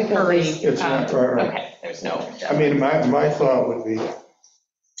there's no hurry. It's not, right. Okay, there's no. I mean, my thought would be,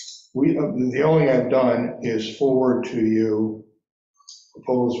 the only thing I've done is forward to you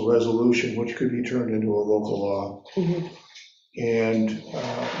proposed resolution, which could be turned into a local law. Mhm. And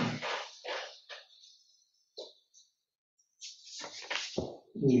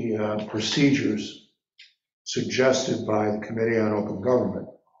the procedures suggested by the Committee on Open Government.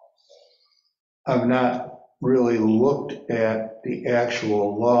 I've not really looked at the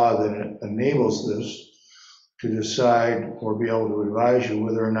actual law that enables this to decide or be able to advise you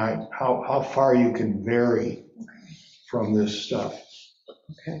whether or not, how far you can vary from this stuff.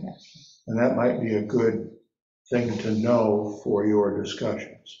 Okay. And that might be a good thing to know for your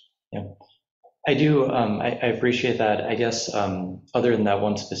discussions. Yeah, I do. I appreciate that. I guess other than that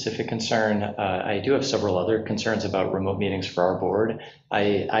one specific concern, I do have several other concerns about remote meetings for our board.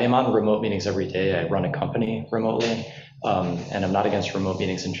 I am on remote meetings every day. I run a company remotely, and I'm not against remote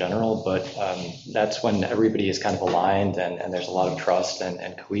meetings in general, but that's when everybody is kind of aligned and there's a lot of trust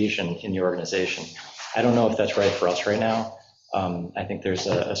and cohesion in the organization. I don't know if that's right for us right now. I think there's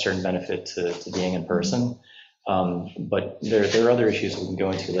a certain benefit to being in person. But there are other issues we can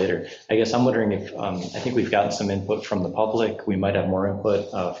go into later. I guess I'm wondering if, I think we've gotten some input from the public. We might have more input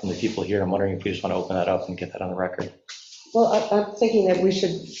from the people here. I'm wondering if we just want to open that up and get that on the record. Well, I'm thinking that we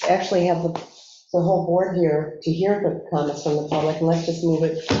should actually have the whole board here to hear the comments from the public, and let's just move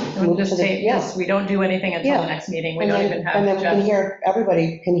it. We'll just to the- take yeah. this, we don't do anything until Yeah. the next meeting. We And don't then, even and then we have can Jeff. hear,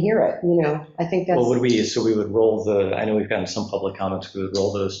 everybody can hear it, I think that's. Well, so we would roll I know we've gotten some public comments, we would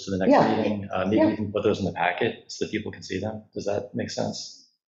roll those to the next Yeah. meeting. Maybe Yeah. we can put those in the packet so that people can see them. Does that make sense?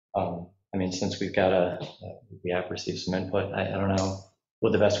 I mean, since we have received some input, I don't know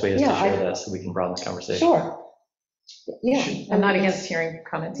what the best way is to Yeah, share that so we can broaden the conversation. Sure. Yeah. I'm not against hearing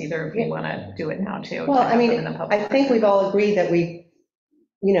comments either, if you want to do it now too. Well, I mean, in the public. I think we've all agreed that we're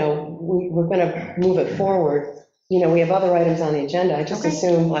going to move it forward. We have other items on the agenda. I just Okay.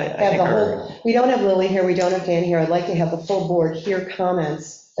 assume Well, I have think the whole, we don't have Lily here, we don't have Dan here. I'd like to have the full board hear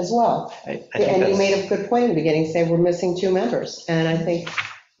comments as well. I think And you that's- made a good point in the beginning, say we're missing 2 members. And I think,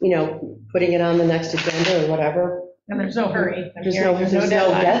 putting it on the next agenda or whatever, And there's no hurry. I'm there's hearing no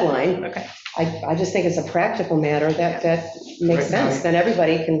deadline. Okay. I just think it's a practical matter that makes Right. sense. Then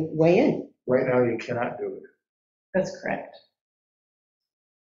everybody can weigh in. Right now, you cannot do it. That's correct.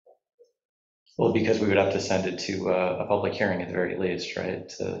 Well, because we would have to send it to a public hearing at the very least,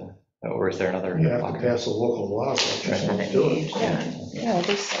 right? Or is there another? You have to pass a local law, so just And don't then do the it. agenda. Yeah,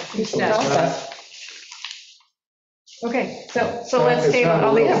 just It's the not- process. Okay, so It's let's not- table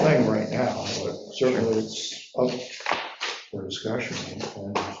all It's these. not a real thing right now, but certainly it's up for discussion.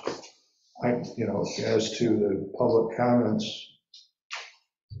 And as to the public comments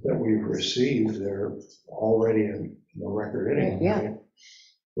that we've received, they're already in the record anyway. Yeah.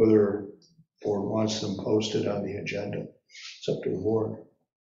 Whether the board wants them posted on the agenda, it's up to the board.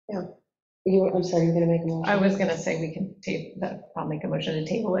 I'm sorry, you're going to make a motion? I was going to say we can I'll make a motion to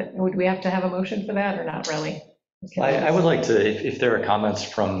table it. Would we have to have a motion for that or not really? I would like to, if there are comments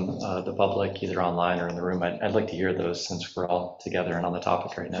from the public, either online or in the room, I'd like to hear those since we're all together and on the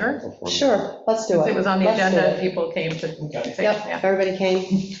topic right now. Sure. before we- Sure, let's do Since it. it was on the Let's do agenda, it. people came to say, Yep, yeah. everybody came,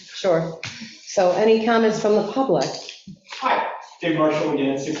 sure. So any comments from the public? Hi, Dave Marshall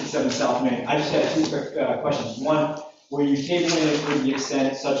again, 67 South Main. I just had 2 quick questions. One, were you tabling it to the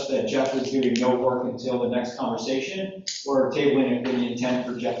extent such that Jeff was doing no work until the next conversation, or tabling it with the intent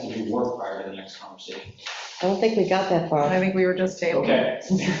for Jeff to do work prior to the next conversation? I don't think we got that I far. think we were just tabling. Okay,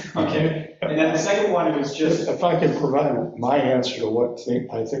 okay. And then the second one was just, If I could provide my answer to what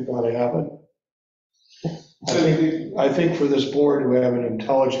I think ought to happen. I think for this board to have an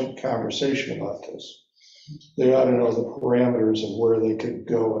intelligent conversation about this, they ought to know the parameters of where they could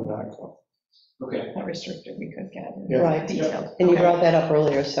go and not go. okay. How restricted we could get. Yeah. Right, Detailed. and you Okay. brought that up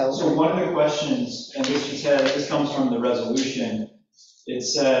earlier, so. So one of the questions, and this comes from the resolution, it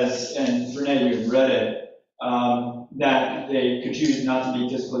says, and Renee, you've read it, that they could choose not to be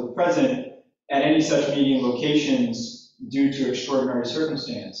physically present at any such meeting locations due to extraordinary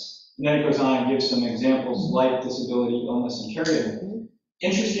circumstance. And then it goes on and gives some examples like disability, illness, and caregiving.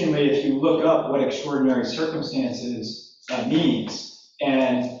 Interestingly, if you look up what extraordinary circumstances means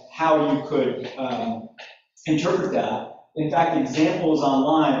and how you could interpret that, in fact, examples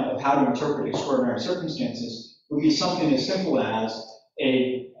online of how to interpret extraordinary circumstances would be something as simple as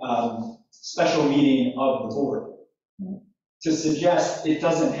a special meeting of the board. To suggest it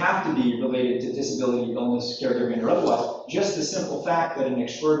doesn't have to be related to disability, illness, caregiving, or otherwise, just the simple fact that an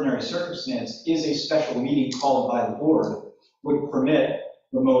extraordinary circumstance is a special meeting called by the board would permit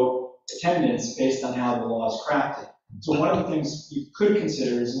remote attendance based on how the law is crafted. So one of the things you could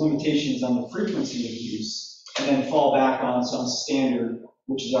consider is limitations on the frequency of use, and then fall back on some standard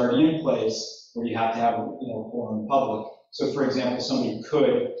which is already in place, where you have to have a forum in public. So for example, somebody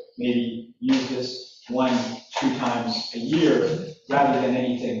could maybe use this 1-2 times a year, rather than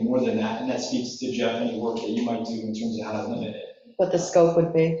anything more than that, and that speaks to Jeff, any work that you might do in terms of how to limit it. What the scope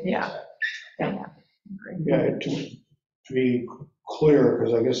would be. Yeah. Yeah, to be clear,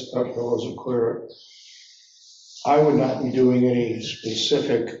 because I guess I wasn't clear, I would not be doing any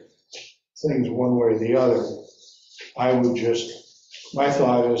specific things one way or the other. I would my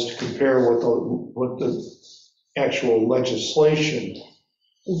thought is to compare what the actual legislation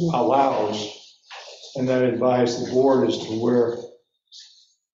allows, and then advise the board as to where,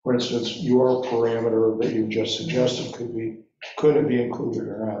 for instance, your parameter that you just suggested could it be included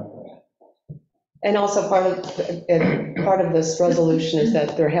or not? And also part of this resolution is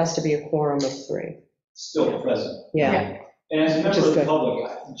that there has to be a quorum of 3. Still present. Yeah, And as a Which member is of the good.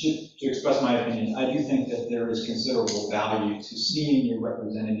 public, to express my opinion, I do think that there is considerable value to seeing your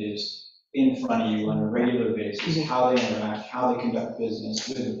representatives in front of you on a regular basis, how they interact, how they conduct business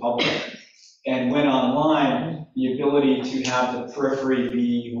with the public. And when online, the ability to have the periphery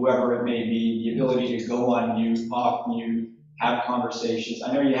be whoever it may be, the ability to go on mute, off mute, have conversations.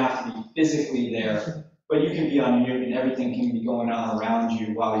 I know you have to be physically there, but you can be on mute and everything can be going on around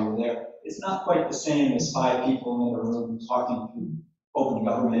you while you're there. It's not quite the same as 5 people in a room talking through open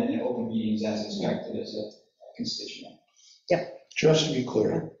government and open meetings as expected as a constituent. Just to be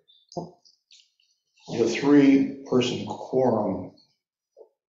clear, the 3-person quorum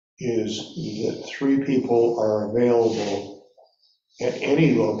is that 3 people are available at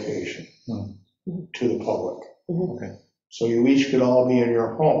any location to the public. Okay. So you each could all be in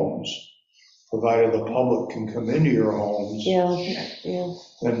your homes, provided the public can come into your homes. Yeah.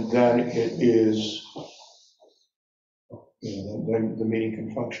 And then it is, then the meeting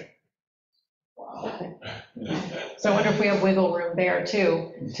can function. So I wonder if we have wiggle room there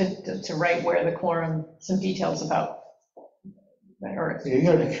too, to write where the quorum, some details about. Or, You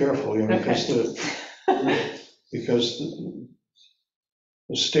gotta be careful, because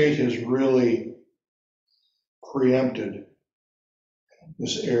the state has really preempted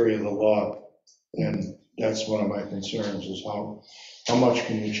this area of the law, and that's one of my concerns, is how much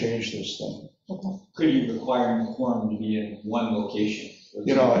can you change this thing? Could you require the quorum to be in one location?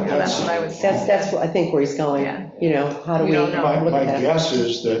 that's what I would say. That's what I think where he's going, Yeah. how do We we don't know. look My at that? guess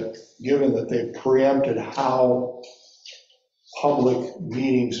is that, given that they preempted how public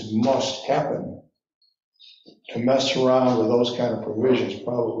meetings must happen, to mess around with those kind of provisions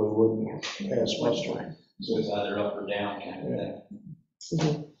probably wouldn't pass muster. So it's either up or down kind of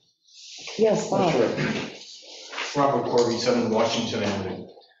thing. Yes, Bob. Robert Corby, 7 Washington Avenue.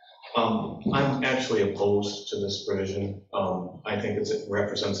 I'm actually opposed to this provision. I think it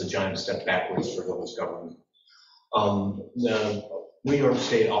represents a giant step backwards for village government. The New York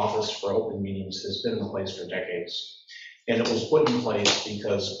State Office for Open Meetings has been in place for decades. And it was put in place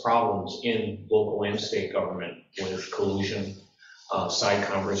because problems in local and state government with collusion, side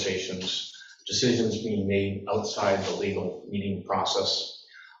conversations, decisions being made outside the legal meeting process.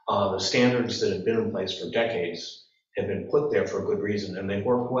 The standards that have been in place for decades have been put there for a good reason, and they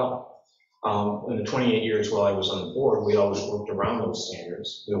work well. In the 28 years while I was on the board, we always worked around those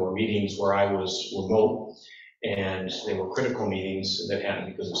standards. There were meetings where I was remote, and they were critical meetings that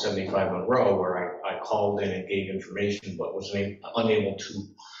happened because of 75 Monroe, where I called in and gave information, but was unable to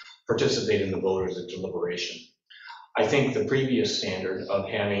participate in the voters' deliberation. I think the previous standard of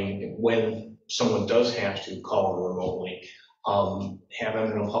having, when someone does have to call remotely, have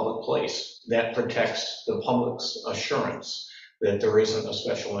them in a public place, that protects the public's assurance that there isn't a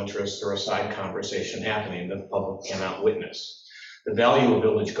special interest or a side conversation happening that the public cannot witness. The value of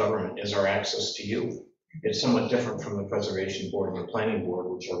village government is our access to you. It's somewhat different from the Preservation Board and the Planning Board,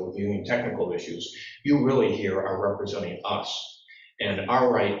 which are reviewing technical issues. You really here are representing us, and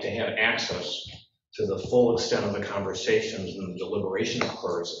our right to have access to the full extent of the conversations and the deliberation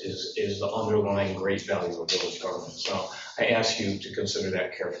occurs is the underlying great value of village government. So I ask you to consider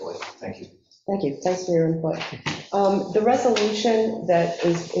that carefully. Thank you. Thank you. Thanks for your input. The resolution that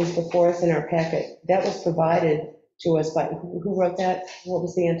is before us in our packet, that was provided to us by, who wrote that? What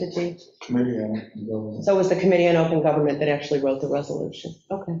was the entity? Committee on Government. So it was the Committee on Open Government that actually wrote the resolution.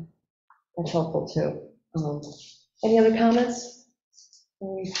 Okay, that's helpful too. Any other comments?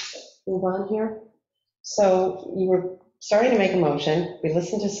 Can we move on here? So you were starting to make a motion. We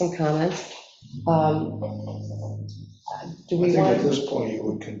listened to some comments. Do I we think at want this point you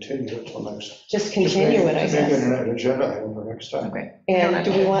would continue it till next. just continue it, I Make it guess? an agenda item for next time. Okay. And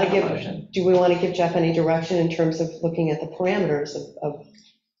do we want to Motion. give Jeff any direction in terms of looking at the parameters of,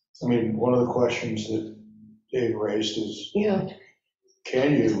 I mean, one of the questions that Dave raised is, yeah,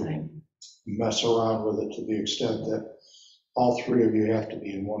 can you mess around with it to the extent that all 3 of you have to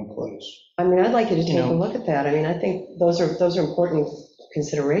be in one place? I mean, I'd like you to take You a know- look at that. I mean, I think those are important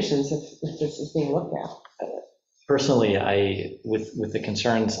considerations if this is being looked at. Personally, with the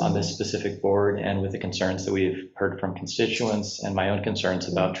concerns on this specific board and with the concerns that we've heard from constituents and my own concerns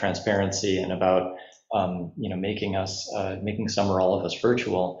about transparency and about, making some or all of us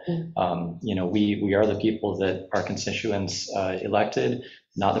virtual, we are the people that our constituents elected,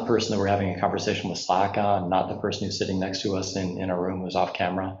 not the person that we're having a conversation with Slack on, not the person who's sitting next to us in a room who's off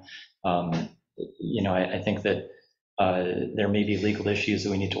camera. I think that there may be legal issues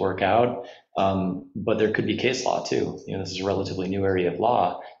that we need to work out, but there could be case law too. This is a relatively new area of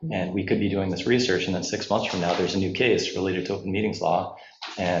law, and we could be doing this research, and then 6 months from now, there's a new case related to open meetings law,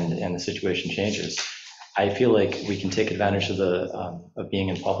 and the situation changes. I feel like we can take advantage of being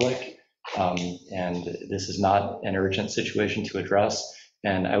in public, and this is not an urgent situation to address.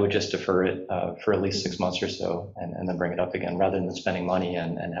 And I would just defer it for at least 6 months or so and then bring it up again, rather than spending money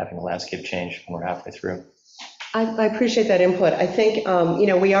and having a landscape change when we're halfway through. I appreciate that input. I think,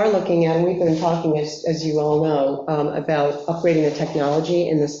 we are looking at, and we've been talking, as you all know, about upgrading the technology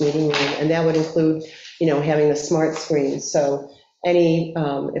in this meeting room, and that would include, having the smart screens. So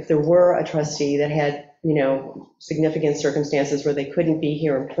if there were a trustee that had, significant circumstances where they couldn't be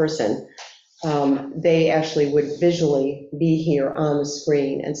here in person, they actually would visually be here on the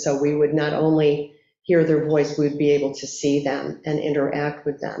screen. And so we would not only hear their voice, we would be able to see them and interact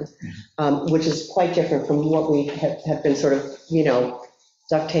with them, which is quite different from what we have been sort of,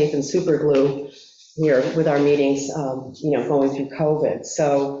 duct tape and super glue here with our meetings, going through COVID.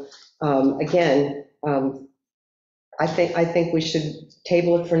 So again, I think we should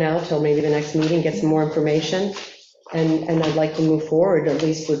table it for now till maybe the next meeting, get some more information. And I'd like to move forward, at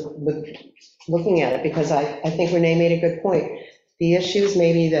least with looking at it, because I think Renee made a good point. The issues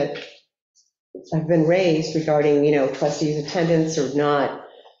maybe that have been raised regarding, trustees' attendance or not,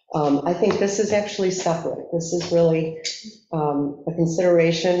 I think this is actually separate. This is really a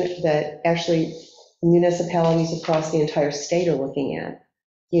consideration that actually municipalities across the entire state are looking at.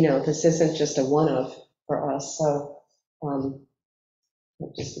 This isn't just a one-off for us. So I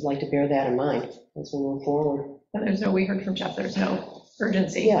just would like to bear that in mind as we move forward. And we heard from Jeff, there's no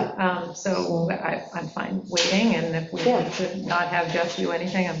urgency. Yeah. So I'm fine waiting, and if we want to not have Jeff do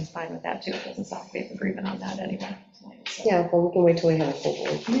anything, I'm fine with that too. It doesn't sound like we have agreement on that anyway. So. Yeah, well, we can wait till we have a full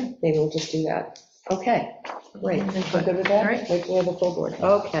board. Maybe we'll just do that. Okay, great. We're good with that? All right. Wait till we have a full board.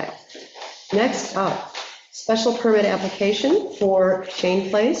 Okay. Next up, special permit application for Shane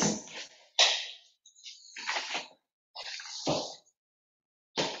Place.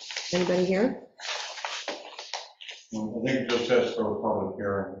 Anybody here? I think it just says for a public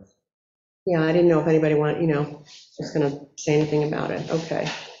hearing. Yeah, I didn't know if anybody was going to say anything about it. Okay.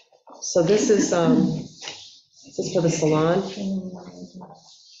 So this is for the salon.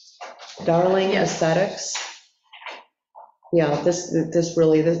 Darling Aesthetics. Yeah, this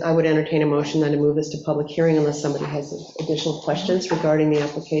really, I would entertain a motion then to move this to public hearing unless somebody has additional questions regarding the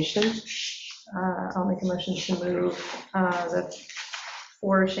application. I'll make a motion to move the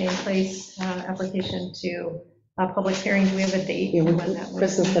for Shane Place application to a public hearing. Do we have a date? Yeah, when that was?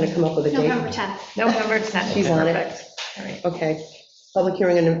 Kristen's going to come up with a date. November 10th. November 10th. She's on it. Perfect. All right. Okay. Public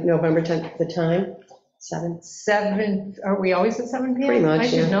hearing on November 10th, the time? 7? 7, are we always at 7 PM? Pretty much, I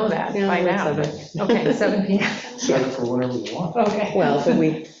should yeah. know that Yeah, by we're at now. 7. Okay, 7 PM. Set it for whenever you want. Okay. Well, but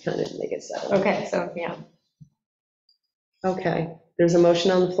we kind of make it 7. Okay, 7 PM. Okay. There's a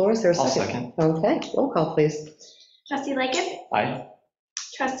motion on the floor. Is there a I'll second? second. Okay. Roll call, please. Trustee Lickett, Aye.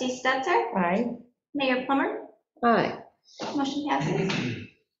 trustee Stetser, Aye. Mayor Plummer, Aye. motion passes.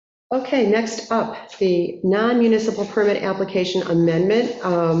 Okay, next up, the non-municipal permit application amendment.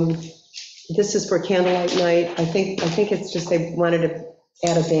 This is for candlelight night. I think it's just they wanted to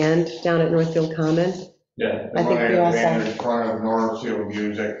add a band down at Northfield Common. Yeah. I think we all saw- In front of Northfield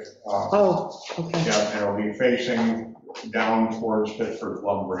Music. Oh, okay. Yeah, it'll be facing down towards Pittsburgh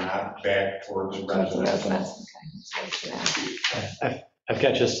Lumber, not back towards the residence. I've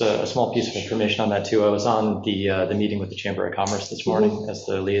got just a small piece of information on that too. I was on the meeting with the Chamber of Commerce this morning as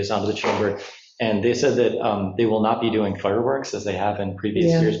the liaison to the chamber, and they said that they will not be doing fireworks as they have in previous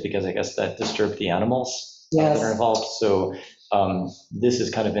Yeah. years because I guess that disturbed the animals that Yes. are involved. So this is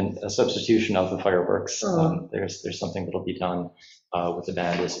kind of a substitution of the fireworks. Oh. There's something that'll be done with the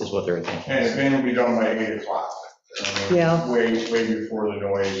band is what they're thinking. And the band will be done by 8 o'clock. Yeah. Way before the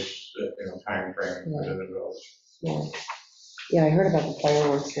noise, time frame within the village. Yeah. Yeah, I heard about the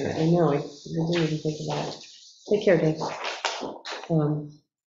fireworks, and I know, I didn't even think about it. Take care, Dave.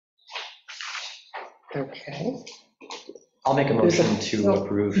 Okay. I'll make a motion to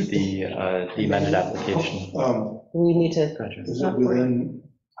approve the amended application. We need to, Is it within,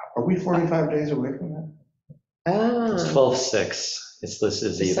 are we 45 days away from that? It's 12/6. It's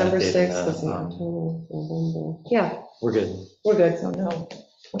listed as the event December date. 6th, let's see, October, November. Yeah, We're good. we're good. So no.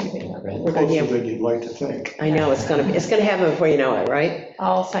 What do you think? We're good, yeah. Closer than you'd like to think. I know, it's gonna happen before you know it, right?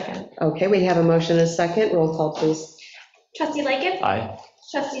 I'll second. Okay, we have a motion and a second. Roll call, please. Trustee Lickett, Aye.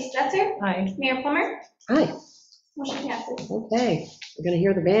 trustee Stetser, Aye. Mayor Plummer, Aye. motion passes. Okay, we're going to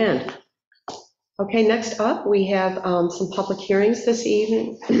hear the band. Okay, next up, we have some public hearings this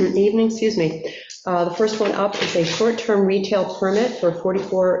evening. The first one up is a short-term retail permit for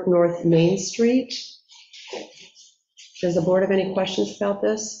 44 North Main Street. Does the board have any questions about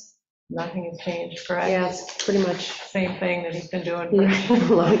this? Nothing has changed, correct? Yeah, it's pretty much Same thing that he's been doing a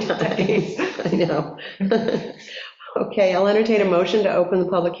long for time. days. I know. Okay, I'll entertain a motion to open the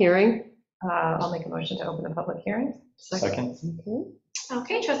public hearing. I'll make a motion to open the public hearing. Second. Okay.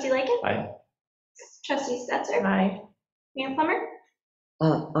 Okay, trustee Lightgev. Aye. Trustee Stetser. Aye. Mayor Plummer.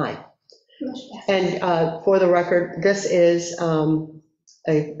 Aye. Motion passes. And for the record, this is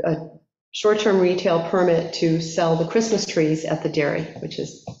a short-term retail permit to sell the Christmas trees at the dairy, which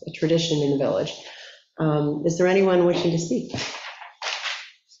is a tradition in the village. Is there anyone wishing to speak?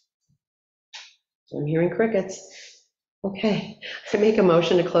 I'm hearing crickets. Okay, I make a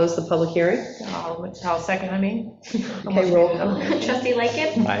motion to close the public hearing. I'll second, I mean. Okay, roll call. Trustee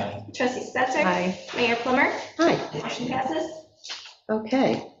Lightgev. Aye. Trustee Stetser. Aye. Mayor Plummer. Hi, Motion passes.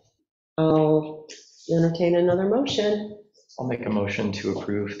 okay. I'll entertain another motion. I'll make a motion to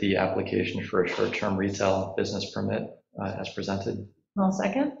approve the application for a short-term retail business permit as presented. I'll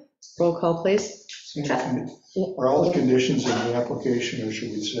second. Roll call, please. Are all the conditions in the application, or should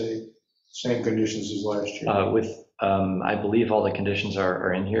we say same conditions as last year? I believe all the conditions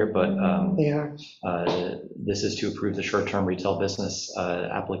are in here, but They are. this is to approve the short-term retail business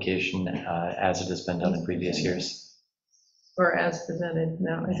application as it has been done in previous years. Or as presented,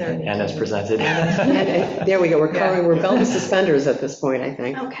 no, is there any? And as presented. And there we go, we're belt and suspenders at this point, I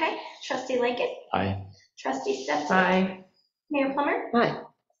think. Okay, trustee Lightgev. Aye. Trustee Stetser. Aye. Mayor Plummer. Hi.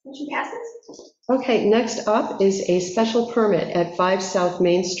 Motion passes. Okay, next up is a special permit at 5 South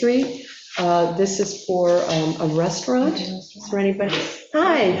Main Street. This is for a restaurant. Is there anybody?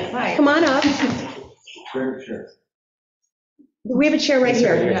 Hi, Hi. come on up. Sure. We have a chair right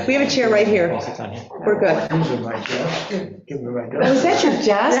here. We have a chair right here. I'll sit down here. We're good. These are my desk. Give me my Oh, is desk. that your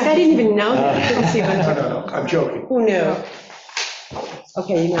desk? I didn't even know that. I couldn't see No, what- no, I'm joking. Who knew?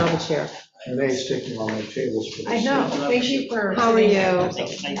 Okay, you now have a chair. And they stick them on my tables. for I this. know, thank you for. How are you?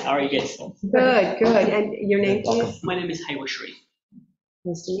 How are you guys? Good, good. And your name, please? My name is Haiwa Shri.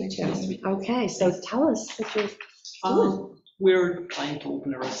 Nice to meet you. Okay, so tell us what you're doing. We're trying to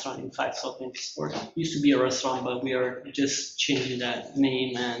open a restaurant in 5 South Main Street. Used to be a restaurant, but we are just changing that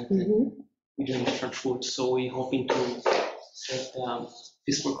name and Mhm. we're doing different food. So we're hoping to serve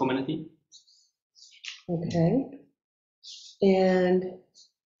this for community. Okay. And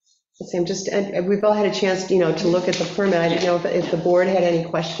let's see, and we've all had a chance, to look at the permit. I didn't know if the board had any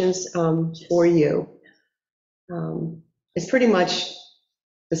questions for you. It's pretty much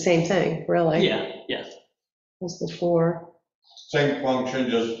the same thing, really, Yeah, as before. Same function,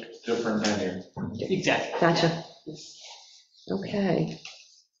 just different menu. exactly. Gotcha. Okay.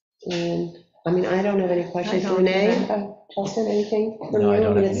 And, I don't have any questions. I don't Renee, either. Justin, anything from you? No, I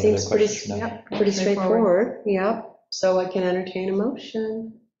don't have It any seems other pretty questions. No. pretty straightforward, yep. So I can entertain a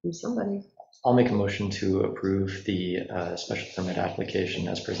motion from somebody. I'll make a motion to approve the special permit application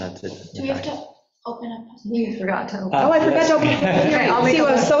as presented. Do we have to open up? You forgot to open. Oh, I forgot to open the yes. public hearing. I'll make See, a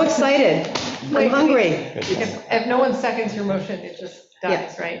I was so excited. I'm hungry. If no one seconds your motion, it just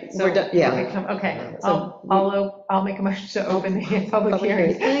dies, right? So We're done, yeah. we come- Okay, So- I'll make a motion to open the public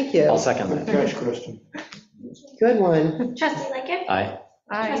hearing. Thank I'll you. second Good that. catch, Kristen. Good one. Trustee Lightgev. Aye.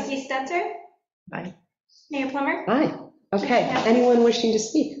 Aye. Trustee Stetser. Aye. Mayor Plummer. Hi. Okay, anyone wishing to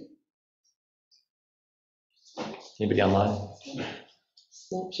speak? Anybody online?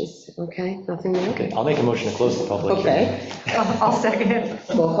 No, okay, nothing new? Okay, I'll make a motion to close the public Okay. hearing. I'll second it.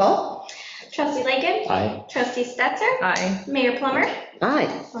 Roll call? Trustee Lightgev. Aye. Trustee Stetser. Aye. Mayor Plummer.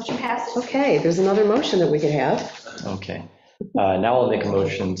 Aye. Motion passes. Okay, there's another motion that we could have. Okay. Now I'll make a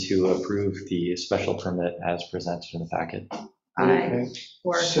motion to approve the special permit as presented in the packet. Aye. Okay.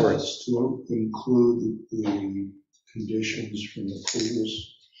 Or- Says to include the conditions from the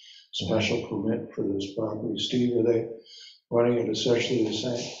previous special permit for this property. Steve, are they running it essentially the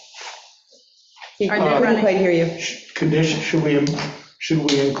same? I Are they couldn't running- quite hear you. Condition, should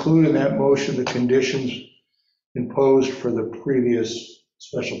we include in that motion the conditions imposed for the previous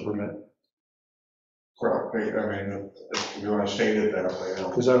special permit? Correct. If you want to state it that way.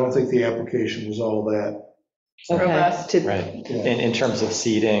 Because I don't think the application was all that. Okay. Robust. To- Right. Yeah. In terms of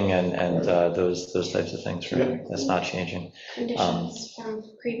seating and those types of things, right? Yeah. That's not changing. Conditions from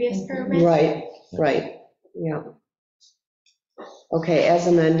previous permit. Right, yeah. Okay, as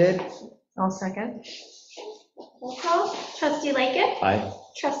amended. I'll second. Roll call. Trustee Lightgev. Aye.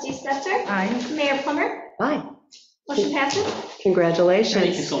 Trustee Stetser. Aye. Mayor Plummer. Aye, Motion passes. congratulations.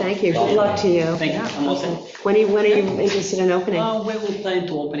 Thank you so much. Thank you, good luck to you. Thank you. I'm all set. When are you interested in opening? We will plan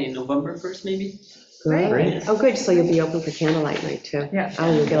to open in November 1st, maybe. Great. Oh, good, so you'll be open for candlelight night, too. Yeah.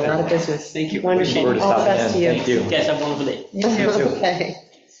 Oh, you'll get a lot of business. Thank you. Wonderful. We're to All the stop best to in. you. Thank you. Guys, have a wonderful day. You too. Okay.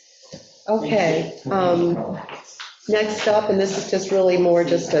 Okay. Next up, and this is just really more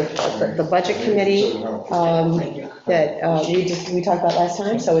just the budget committee that we talked about last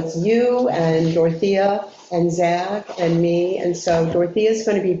time. So it's you and Dorothea and Zach and me. And so Dorothea's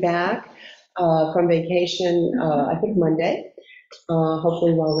going to be back from vacation, I think Monday.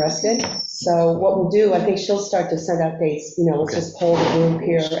 hopefully well rested. So what we'll do, I think she'll start to send out dates, let's just poll the group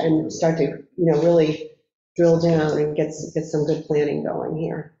here and start to, really drill down and get some good planning going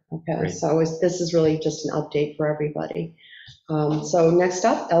here. Okay, Great. so this is really just an update for everybody. So next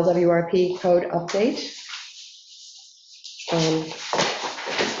up, LWRP code update.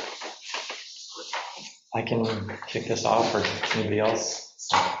 I can kick this off, or anybody else?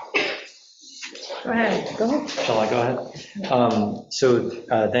 Go ahead. Go ahead. Shall I go ahead? So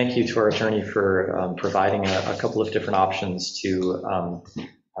thank you to our attorney for providing a couple of different options to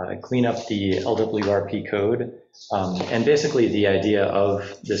clean up the LWRP code. And basically the idea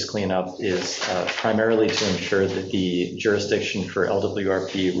of this cleanup is primarily to ensure that the jurisdiction for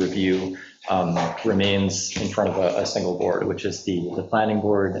LWRP review remains in front of a single board, which is the planning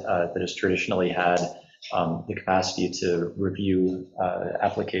board that has traditionally had the capacity to review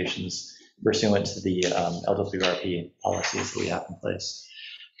applications pursuant to the LWRP policies that we have in place.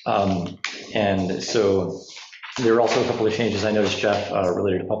 And so there were also a couple of changes. I noticed, Jeff,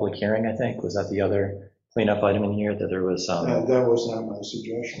 related to public hearing, I think. Was that the other cleanup item in here, that there was? That was not my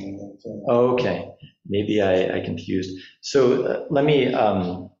suggestion. I don't think. Oh, okay. Maybe I confused. So let me,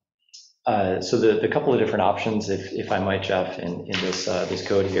 so the couple of different options, if I might, Jeff, in this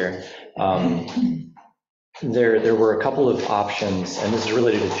code here. There were a couple of options, and this is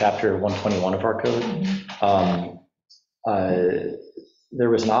related to chapter 121 of our code. There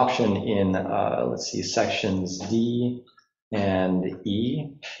was an option in, let's see, sections D and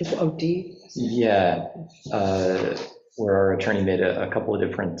E. Oh, D? Yeah, where our attorney made a couple of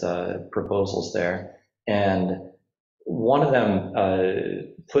different proposals there. And one of them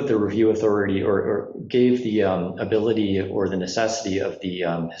put the review authority or gave the ability or the necessity of the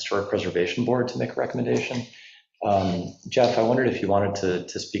Historic Preservation Board to make a recommendation. Jeff, I wondered if you wanted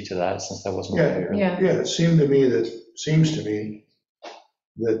to speak to that, since that wasn't clear. Yeah. It seems to me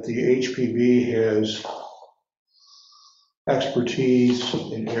that the HPB has expertise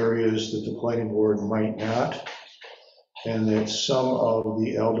in areas that the planning board might not, and that some of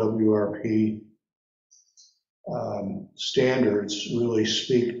the LWRP standards really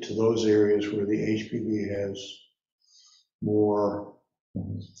speak to those areas where the HPB has more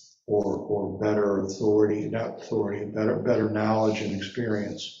or better authority, not authority, better knowledge and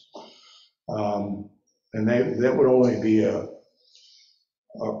experience. And that would only be a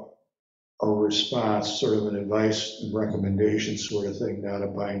response, sort of an advice and recommendation sort of thing, not a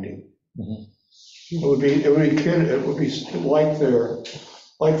binding. It would be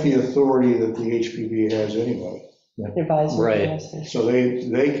like the authority that the HPB has anyway. Advisory. Right. So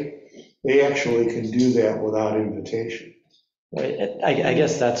they actually can do that without invitation. Right. I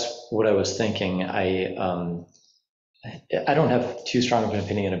guess that's what I was thinking. I don't have too strong of an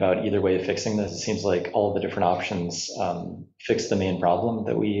opinion about either way of fixing this. It seems like all of the different options fix the main problem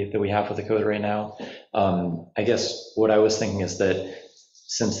that we have with the code right now. I guess what I was thinking is that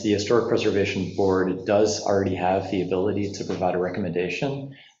since the Historic Preservation Board does already have the ability to provide a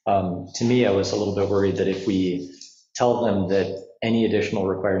recommendation, to me, I was a little bit worried that if we tell them that any additional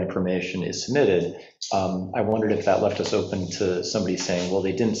required information is submitted, I wondered if that left us open to somebody saying, well,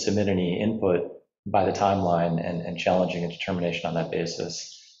 they didn't submit any input by the timeline, and challenging a determination on that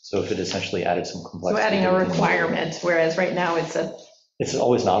basis. So if it essentially added some So complexity. adding a requirement, whereas right now It's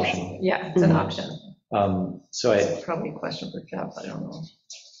always an option. yeah, it's an option. So It's probably a question for Jeff, I don't know.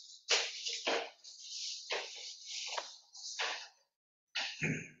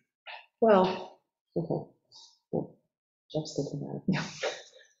 Well, okay. Well, Jeff's thinking about it.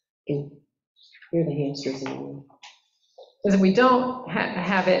 Yeah. You're the hamsters in the room. Because if we don't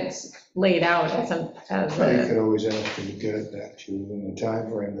have it laid out as You a, could always ask them to get it back to you in a time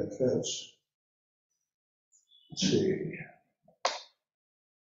frame that fits. Let's see.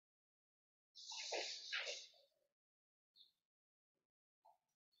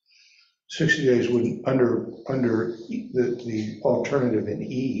 "60 days wouldn't, under the alternative in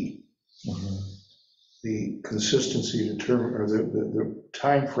E, the consistency determine, or the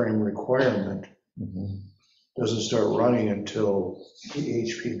timeframe requirement doesn't start running until the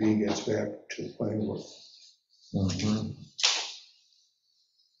HPB gets back to the planning board."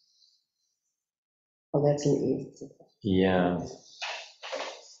 Oh, that's an E. Yeah.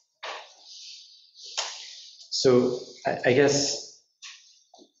 So I guess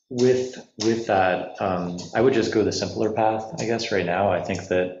with that, I would just go the simpler path, I guess, right now. I think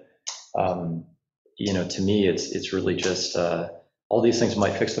that, to me, it's really just, all these things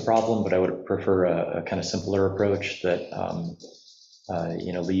might fix the problem, but I would prefer a kind of simpler approach that,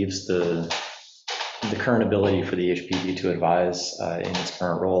 leaves the current ability for the HPB to advise in its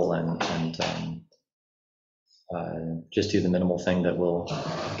current role, and just do the minimal thing that will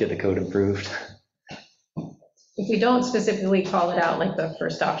get the code improved. If we don't specifically call it out, like the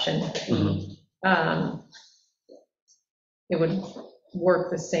first option, it would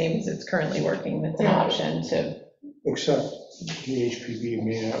work the same as it's currently working. It's an option to, Except the HPV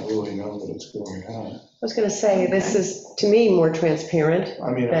may not really know that it's going on. I was going to say, this is, to me, more transparent. I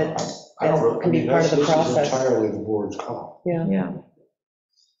mean, That- I don't, that can be I mean, part of the this is process. entirely the board's call. Yeah. yeah.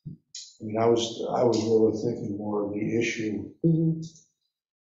 I mean, I was really thinking more of the issue Mhm.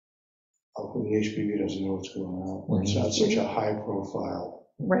 of when the HPV doesn't know what's going on, when it's not such a high profile.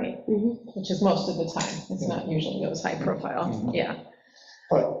 Right, Mhm. which is most of the time. It's not usually those high profile, Mhm. yeah.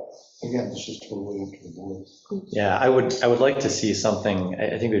 But again, this is totally up to the board. Yeah, I would like to see something,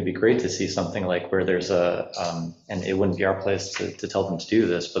 I think it would be great to see something like where there's and it wouldn't be our place to tell them to do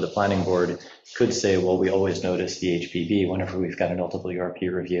this, but the planning board could say, well, we always notice the HPV whenever we've got an LWRP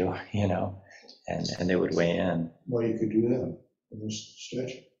review, and they would weigh in. Well, you could do that in this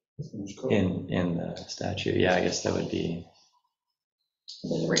statute, in this code. In the statute, yeah, I guess that would be,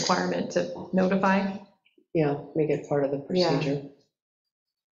 There's a requirement to notify. Yeah, make it part of the Yeah. procedure.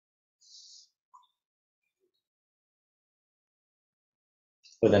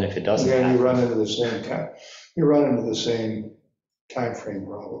 but then if it doesn't Again, happen. you run into the same timeframe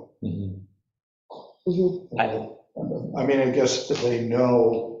problem. Mhm. Mhm. I mean, I guess that they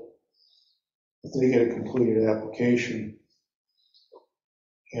know if they get a completed application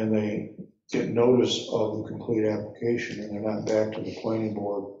and they get notice of the complete application and they're not back to the planning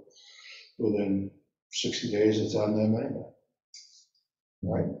board within 60 days, it's on them anyway.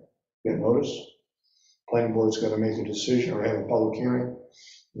 Right? Get notice, planning board's got to make a decision or have a public hearing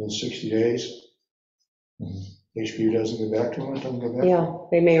within 60 days. HPU doesn't get back to them, it doesn't get back to them. Yeah,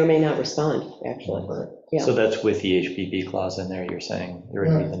 they may or may not respond, actually. Yeah. So that's with the HPV clause in there, you're saying, there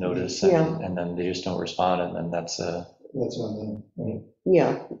would be the notice, and Yeah. and then they just don't respond, and then that's That's on them. Right?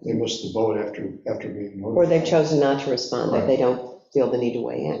 Yeah, They missed the boat after being notified. or they've chosen not to respond, that they don't feel the need to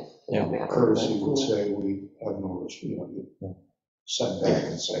weigh in. Yeah, Courtesy would say, we have no response, send back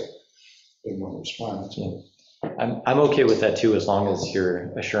and say, they have no response. I'm okay with that too, as long as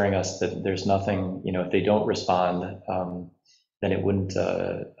you're assuring us that there's nothing, if they don't respond, then it wouldn't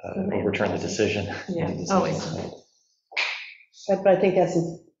overturn the decision. Yeah, always. But I think that's,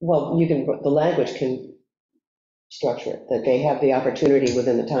 well, the language can structure it, that they have the opportunity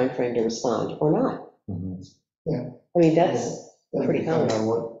within the time frame to respond or not. Mhm. I mean, that's pretty Depending common. on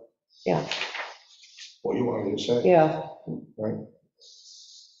what you wanted to say. Yeah,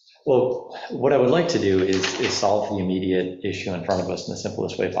 Well, what I would like to do is solve the immediate issue in front of us in the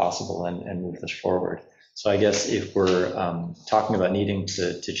simplest way possible and move this forward. So I guess if we're talking about needing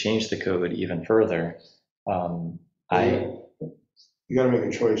to change the code even further, You got to make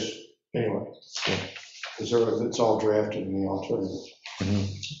a choice anyway. Because it's all drafted in the alternative.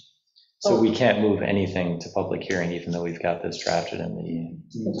 so we can't move anything to public hearing, even though we've got this drafted in the.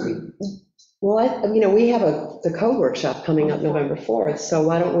 well, we have the code workshop coming up November 4th, so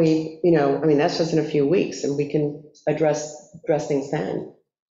why don't we, that's just in a few weeks, and we can address things then.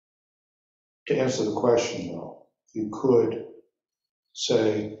 To answer the question, though, you could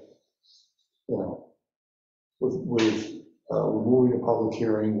say, with moving a public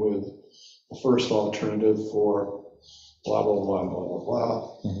hearing with the first alternative for blah, blah, blah, blah, blah,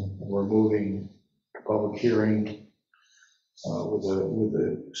 blah. We're moving to public hearing with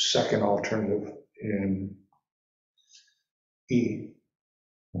the second alternative in E.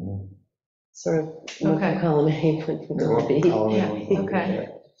 Sort of, Okay. column A, column B. Yeah, okay.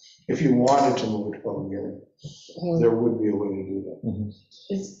 If you wanted to move it to public hearing, there would be a way to do that.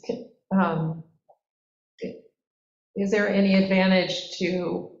 Is there any advantage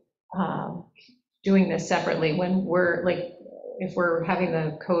to doing this separately when if we're having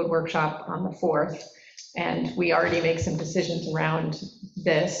the code workshop on the 4th and we already make some decisions around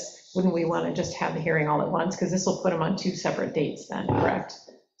this, wouldn't we want to just have the hearing all at once? Because this will put them on 2 separate dates then, correct?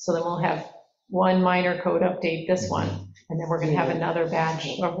 So then we'll have one minor code update, this one, and then we're going to have another batch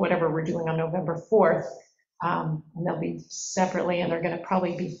of whatever we're doing on November 4th. And they'll be separately, and they're going to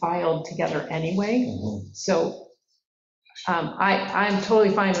probably be filed together anyway. So I'm totally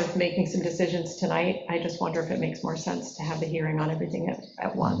fine with making some decisions tonight. I just wonder if it makes more sense to have the hearing on everything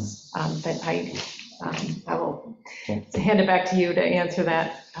at once. But I will hand it back to you to answer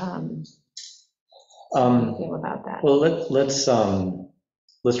that. Feel about that. Well,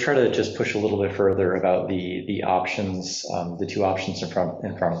 let's try to just push a little bit further about the options, the 2 options in front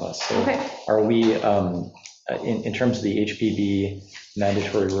of us. So Okay. are we, in terms of the HPV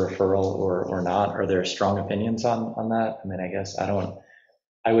mandatory referral or not, are there strong opinions on that? I mean, I guess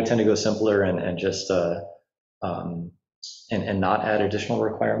I would tend to go simpler and just and not add additional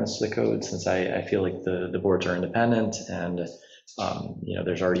requirements to the code, since I feel like the boards are independent and,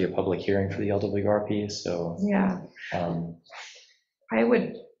 there's already a public hearing for the LWRP, so. Yeah. I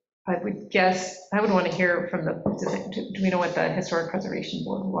would guess, I would want to hear from do we know what the Historic Preservation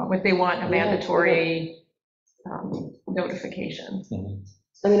Board want? Would they want a mandatory notification?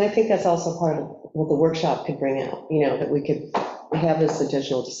 I mean, I think that's also part of what the workshop could bring out, that we could have this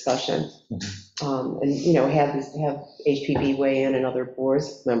additional discussion. And, have HPB weigh in and other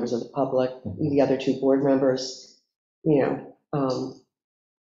boards, members of the public, the other two board members, to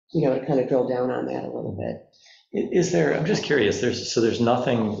kind of drill down on that a little bit. Is there, I'm just curious, there's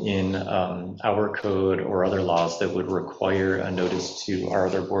nothing in our code or other laws that would require a notice to our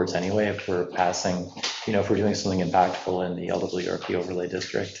other boards anyway if we're passing, if we're doing something impactful in the LWRP overlay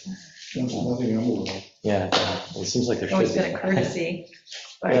district? There's nothing I'm aware of. Yeah, well, it seems like there should Always be. been a courtesy.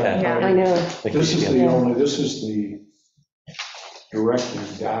 But, Yeah. I know. This is the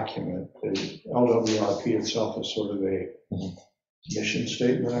directive document. The LWRP itself is sort of a mission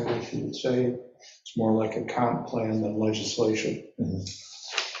statement, I guess you would say. It's more like a comp plan than legislation.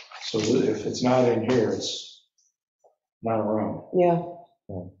 So if it's not in here, it's not around. Yeah.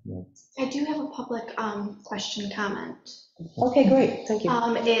 I do have a public question comment. Okay, great. Thank you.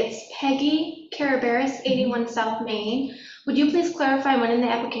 It's Peggy Carabaris, 81 South Main. Would you please clarify when in the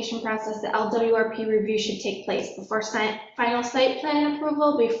application process the LWRP review should take place? Before final site plan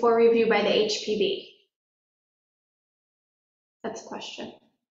approval, before review by the HPB? That's a question.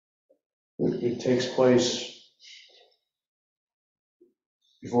 It takes place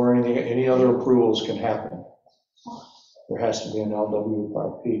before any other approvals can happen. There has to be an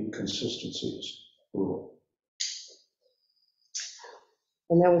LWRP consistencies approval.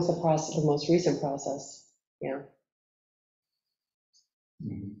 And that was the most recent process. Yeah.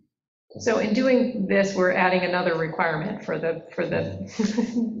 So in doing this, we're adding another requirement for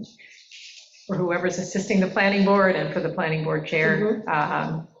whoever's assisting the planning board and for the planning board chair.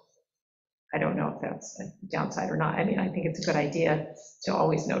 I don't know if that's a downside or not. I mean, I think it's a good idea to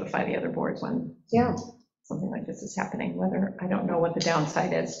always notify the other boards when something like this is happening, I don't know what the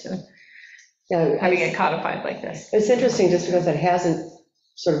downside is to having it codified like this. It's interesting, just because it hasn't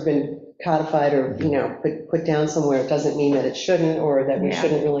sort of been codified or, put down somewhere, it doesn't mean that it shouldn't, or that we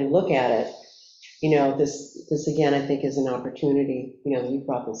shouldn't really look at it. This again, I think is an opportunity, you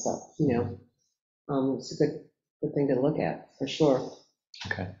brought this up, it's a good thing to look at, for sure.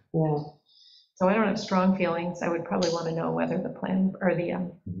 Okay. Yeah. So I don't have strong feelings. I would probably want to know whether the planning or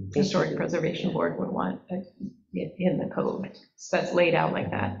the Historic Preservation Board would want it in the code. So that's laid out like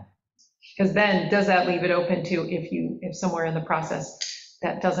that. Because then, does that leave it open to if somewhere in the process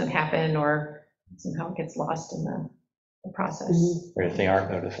that doesn't happen, or somehow it gets lost in the process? Or if they aren't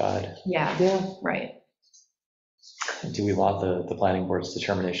notified. Yeah, right. Do we want the planning board's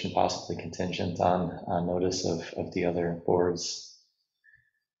determination possibly contingent on notice of the other boards?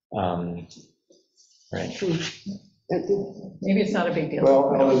 Right. Maybe it's not a big deal.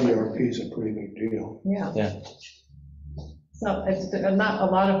 Well, LWRP is a pretty big deal. Yeah. So not a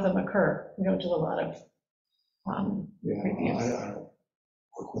lot of them occur. We don't do a lot of reviews. I don't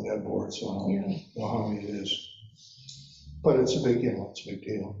work with that board, so I don't know how many it is. But it's a big deal.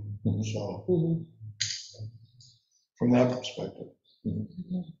 So from that perspective,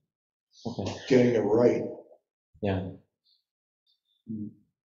 getting it right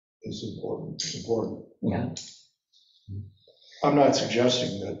is important. It's important. Yeah. I'm not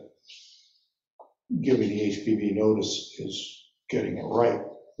suggesting that giving the HPB notice is getting it right.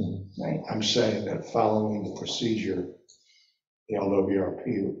 Right. I'm saying that following the procedure, the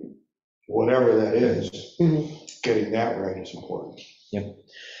LWRP, whatever that is, getting that right is important. Yep.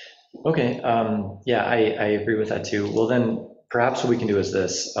 Okay. I agree with that too. Well, then perhaps what we can do is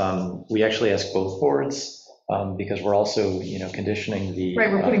this. We actually ask both boards because we're also, conditioning the.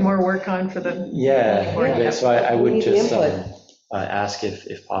 Right, we're putting more work on for the. So I would just ask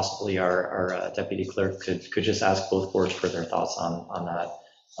if possibly our deputy clerk could just ask both boards for their thoughts on that.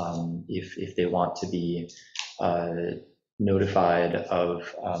 If they want to be notified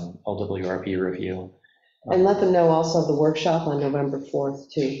of LWRP review. And let them know also of the workshop on November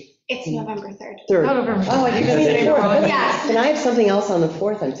 4th, too. It's November 3rd. I keep saying the 4th. Yes. And I have something else on the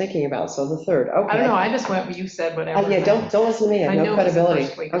 4th I'm thinking about, so the 3rd, okay. I don't know, I just went, you said whatever. Don't listen to me, I have no credibility.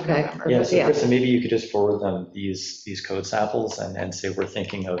 Okay. So Krista, maybe you could just forward them these code samples and say we're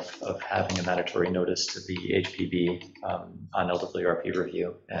thinking of having a mandatory notice to the HPB on LWRP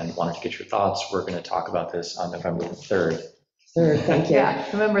review and wanted to get your thoughts. We're going to talk about this on November 3rd. 3rd, thank you.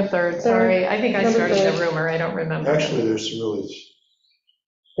 November 3rd, sorry. I think I started the rumor, I don't remember. Actually, there's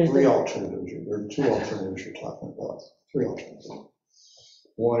three alternatives, there are two alternatives you're talking about, three alternatives.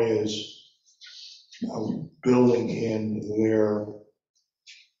 One is building in their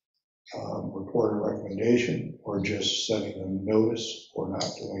report or recommendation, or just sending them notice, or not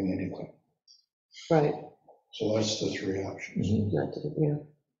doing anything. Right, So that's the three options. not to, yeah.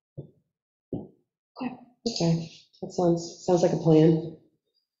 Okay, that sounds like a plan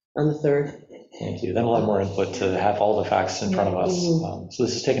on the 3rd. Thank you. Then we'll have more input to have all the facts in front of us. Mhm. So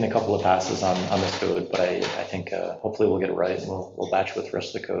this has taken a couple of passes on this code, but I think hopefully we'll get it right, and we'll batch with the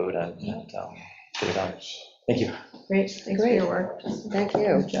rest of the code and get it done. Thank you. Great, thanks for your work. Thank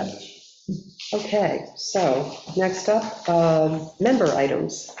you. Okay, so next up, member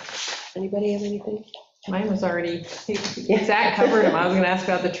items. Anybody have anything? Mine was already, Zach covered them. I was going to ask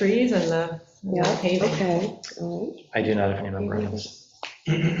about the trees and the Yeah, paving. okay, all right. I do not have any member items.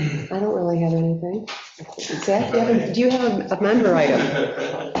 I don't really have anything. Zach, do you have a member item?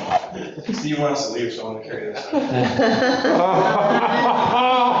 Steve wants to leave, so I'm gonna carry this on.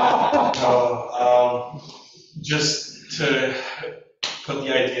 No, just to put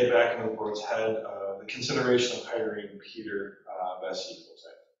the idea back in the board's head, the consideration of hiring Peter Bessie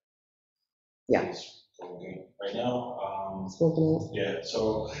full-time. Yeah. He's working right now. Spoken Yeah,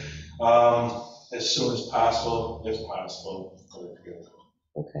 so as soon as possible, if possible.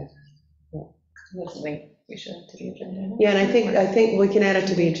 Okay. That's something we should add to the agenda. Yeah, and I think we can add it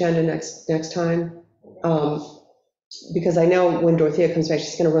to the agenda next time. Because I know when Dorothea comes back,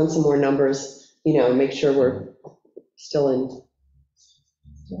 she's going to run some more numbers, and make sure we're still in,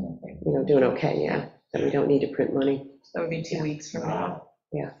 doing okay, yeah. That we don't need to print money. That would be 2 weeks from now.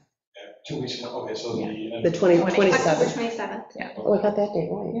 2 weeks from now, okay, so the. The 27th. October 27th. Oh, I got that date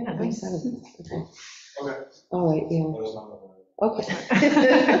right. Yeah, nice. 27th, okay. Okay. All right, yeah, That was my number. okay.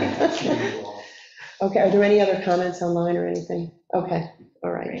 Okay, are there any other comments online or anything? Okay,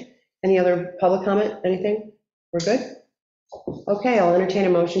 all right. Great. Any other public comment, anything? We're good? Okay, I'll entertain a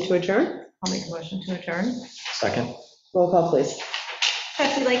motion to adjourn. I'll make a motion to adjourn. Second? Roll call, please.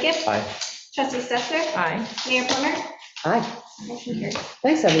 Trustee Lightgev. Aye. Trustee Stetser. Aye. Mayor Plummer. Aye. Motion carries.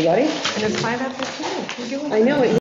 Thanks, everybody. And it's 5 after 2. We're doing I know, it